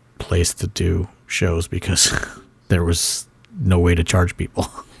bad place to do shows because there was no way to charge people.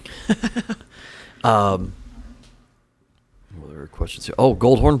 What other questions here? Oh,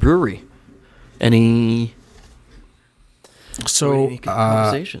 Goldhorn Brewery. Any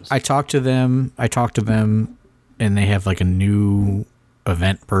conversations? I talked to them, and they have like a new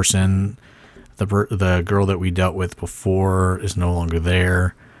event person. The girl that we dealt with before is no longer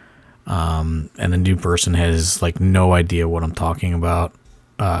there. And the new person has like no idea what I'm talking about,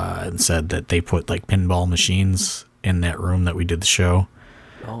 and said that they put like pinball machines in that room that we did the show.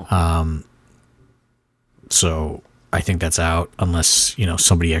 Oh. So I think that's out unless,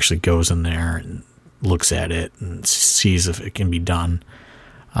 somebody actually goes in there and looks at it and sees if it can be done.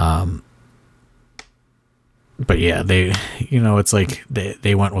 But yeah, they, it's like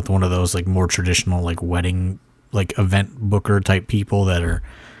they went with one of those like more traditional like wedding, like event booker type people that are,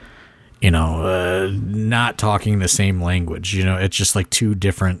 not talking the same language. It's just like two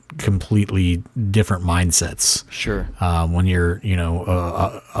completely different mindsets. Sure. When you're,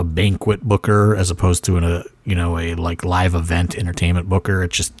 a banquet booker as opposed to a like live event entertainment booker,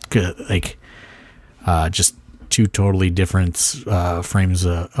 it's just just two totally different frames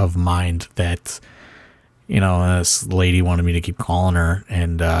of mind that, this lady wanted me to keep calling her,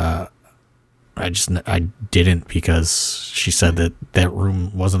 and I didn't, because she said that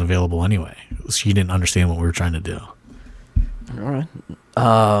room wasn't available anyway. She didn't understand what we were trying to do. All right.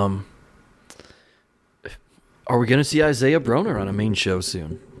 Are we going to see Isaiah Broner on a main show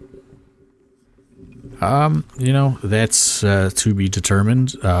soon? That's to be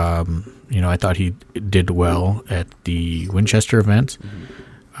determined. I thought he did well at the Winchester event.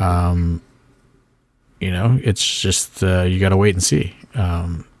 Mm-hmm. It's just you got to wait and see,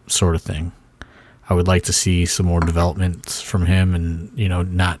 sort of thing. I would like to see some more development from him, and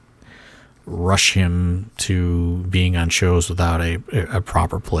not rush him to being on shows without a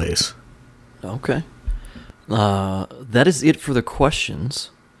proper place. Okay. That is it for the questions.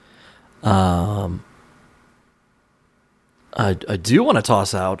 I do want to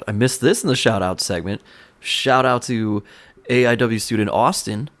toss out, I missed this in the shout out segment. Shout out to AIW student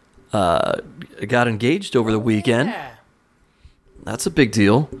Austin. Got engaged over the weekend. Yeah. That's a big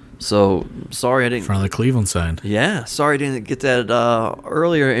deal. So sorry I In didn't. front of the Cleveland sign. Yeah, sorry I didn't get that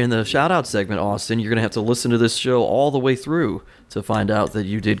earlier in the shout out segment, Austin. You're gonna have to listen to this show all the way through to find out that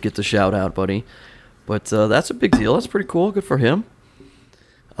you did get the shout out, buddy. But that's a big deal. That's pretty cool. Good for him.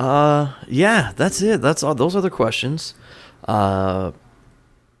 Yeah, that's it. That's all. Those are the questions.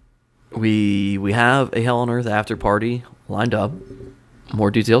 We have a Hell on Earth after party lined up. More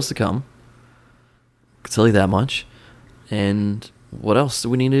details to come. I can tell you that much. And what else do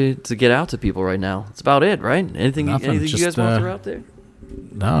we need to get out to people right now? That's about it, right? Anything you guys want to throw out there?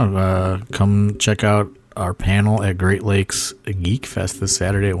 No, come check out our panel at Great Lakes Geek Fest this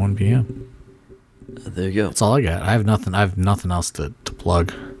Saturday at 1 p.m. There you go. That's all I got. I have nothing else to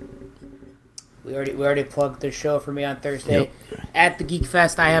plug. We already plugged the show for me on Thursday. Yep. At the Geek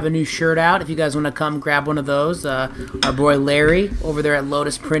Fest, I have a new shirt out. If you guys want to come grab one of those, our boy Larry over there at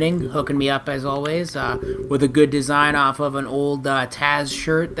Lotus Printing hooking me up as always with a good design off of an old Taz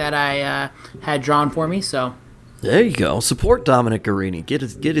shirt that I had drawn for me. So There you go. Support Dominic Garrini. Get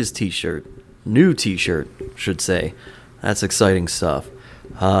his T-shirt. New T-shirt, should say. That's exciting stuff.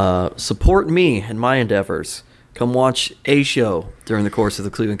 Support me and my endeavors. Come watch a show during the course of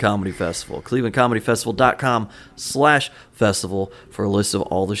the Cleveland Comedy Festival. ClevelandComedyFestival.com/festival for a list of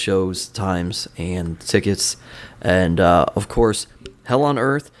all the shows, times, and tickets. And, of course, Hell on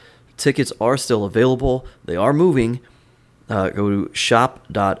Earth. Tickets are still available. They are moving. Go to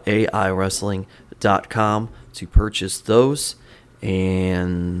shop.aiwrestling.com to purchase those.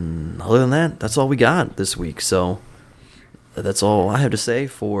 And other than that, that's all we got this week. So that's all I have to say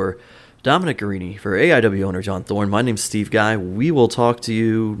for Dominic Garrini, for AIW owner John Thorne. My name's Steve Guy. We will talk to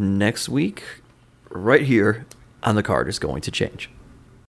you next week right here on The Card Is Going to Change.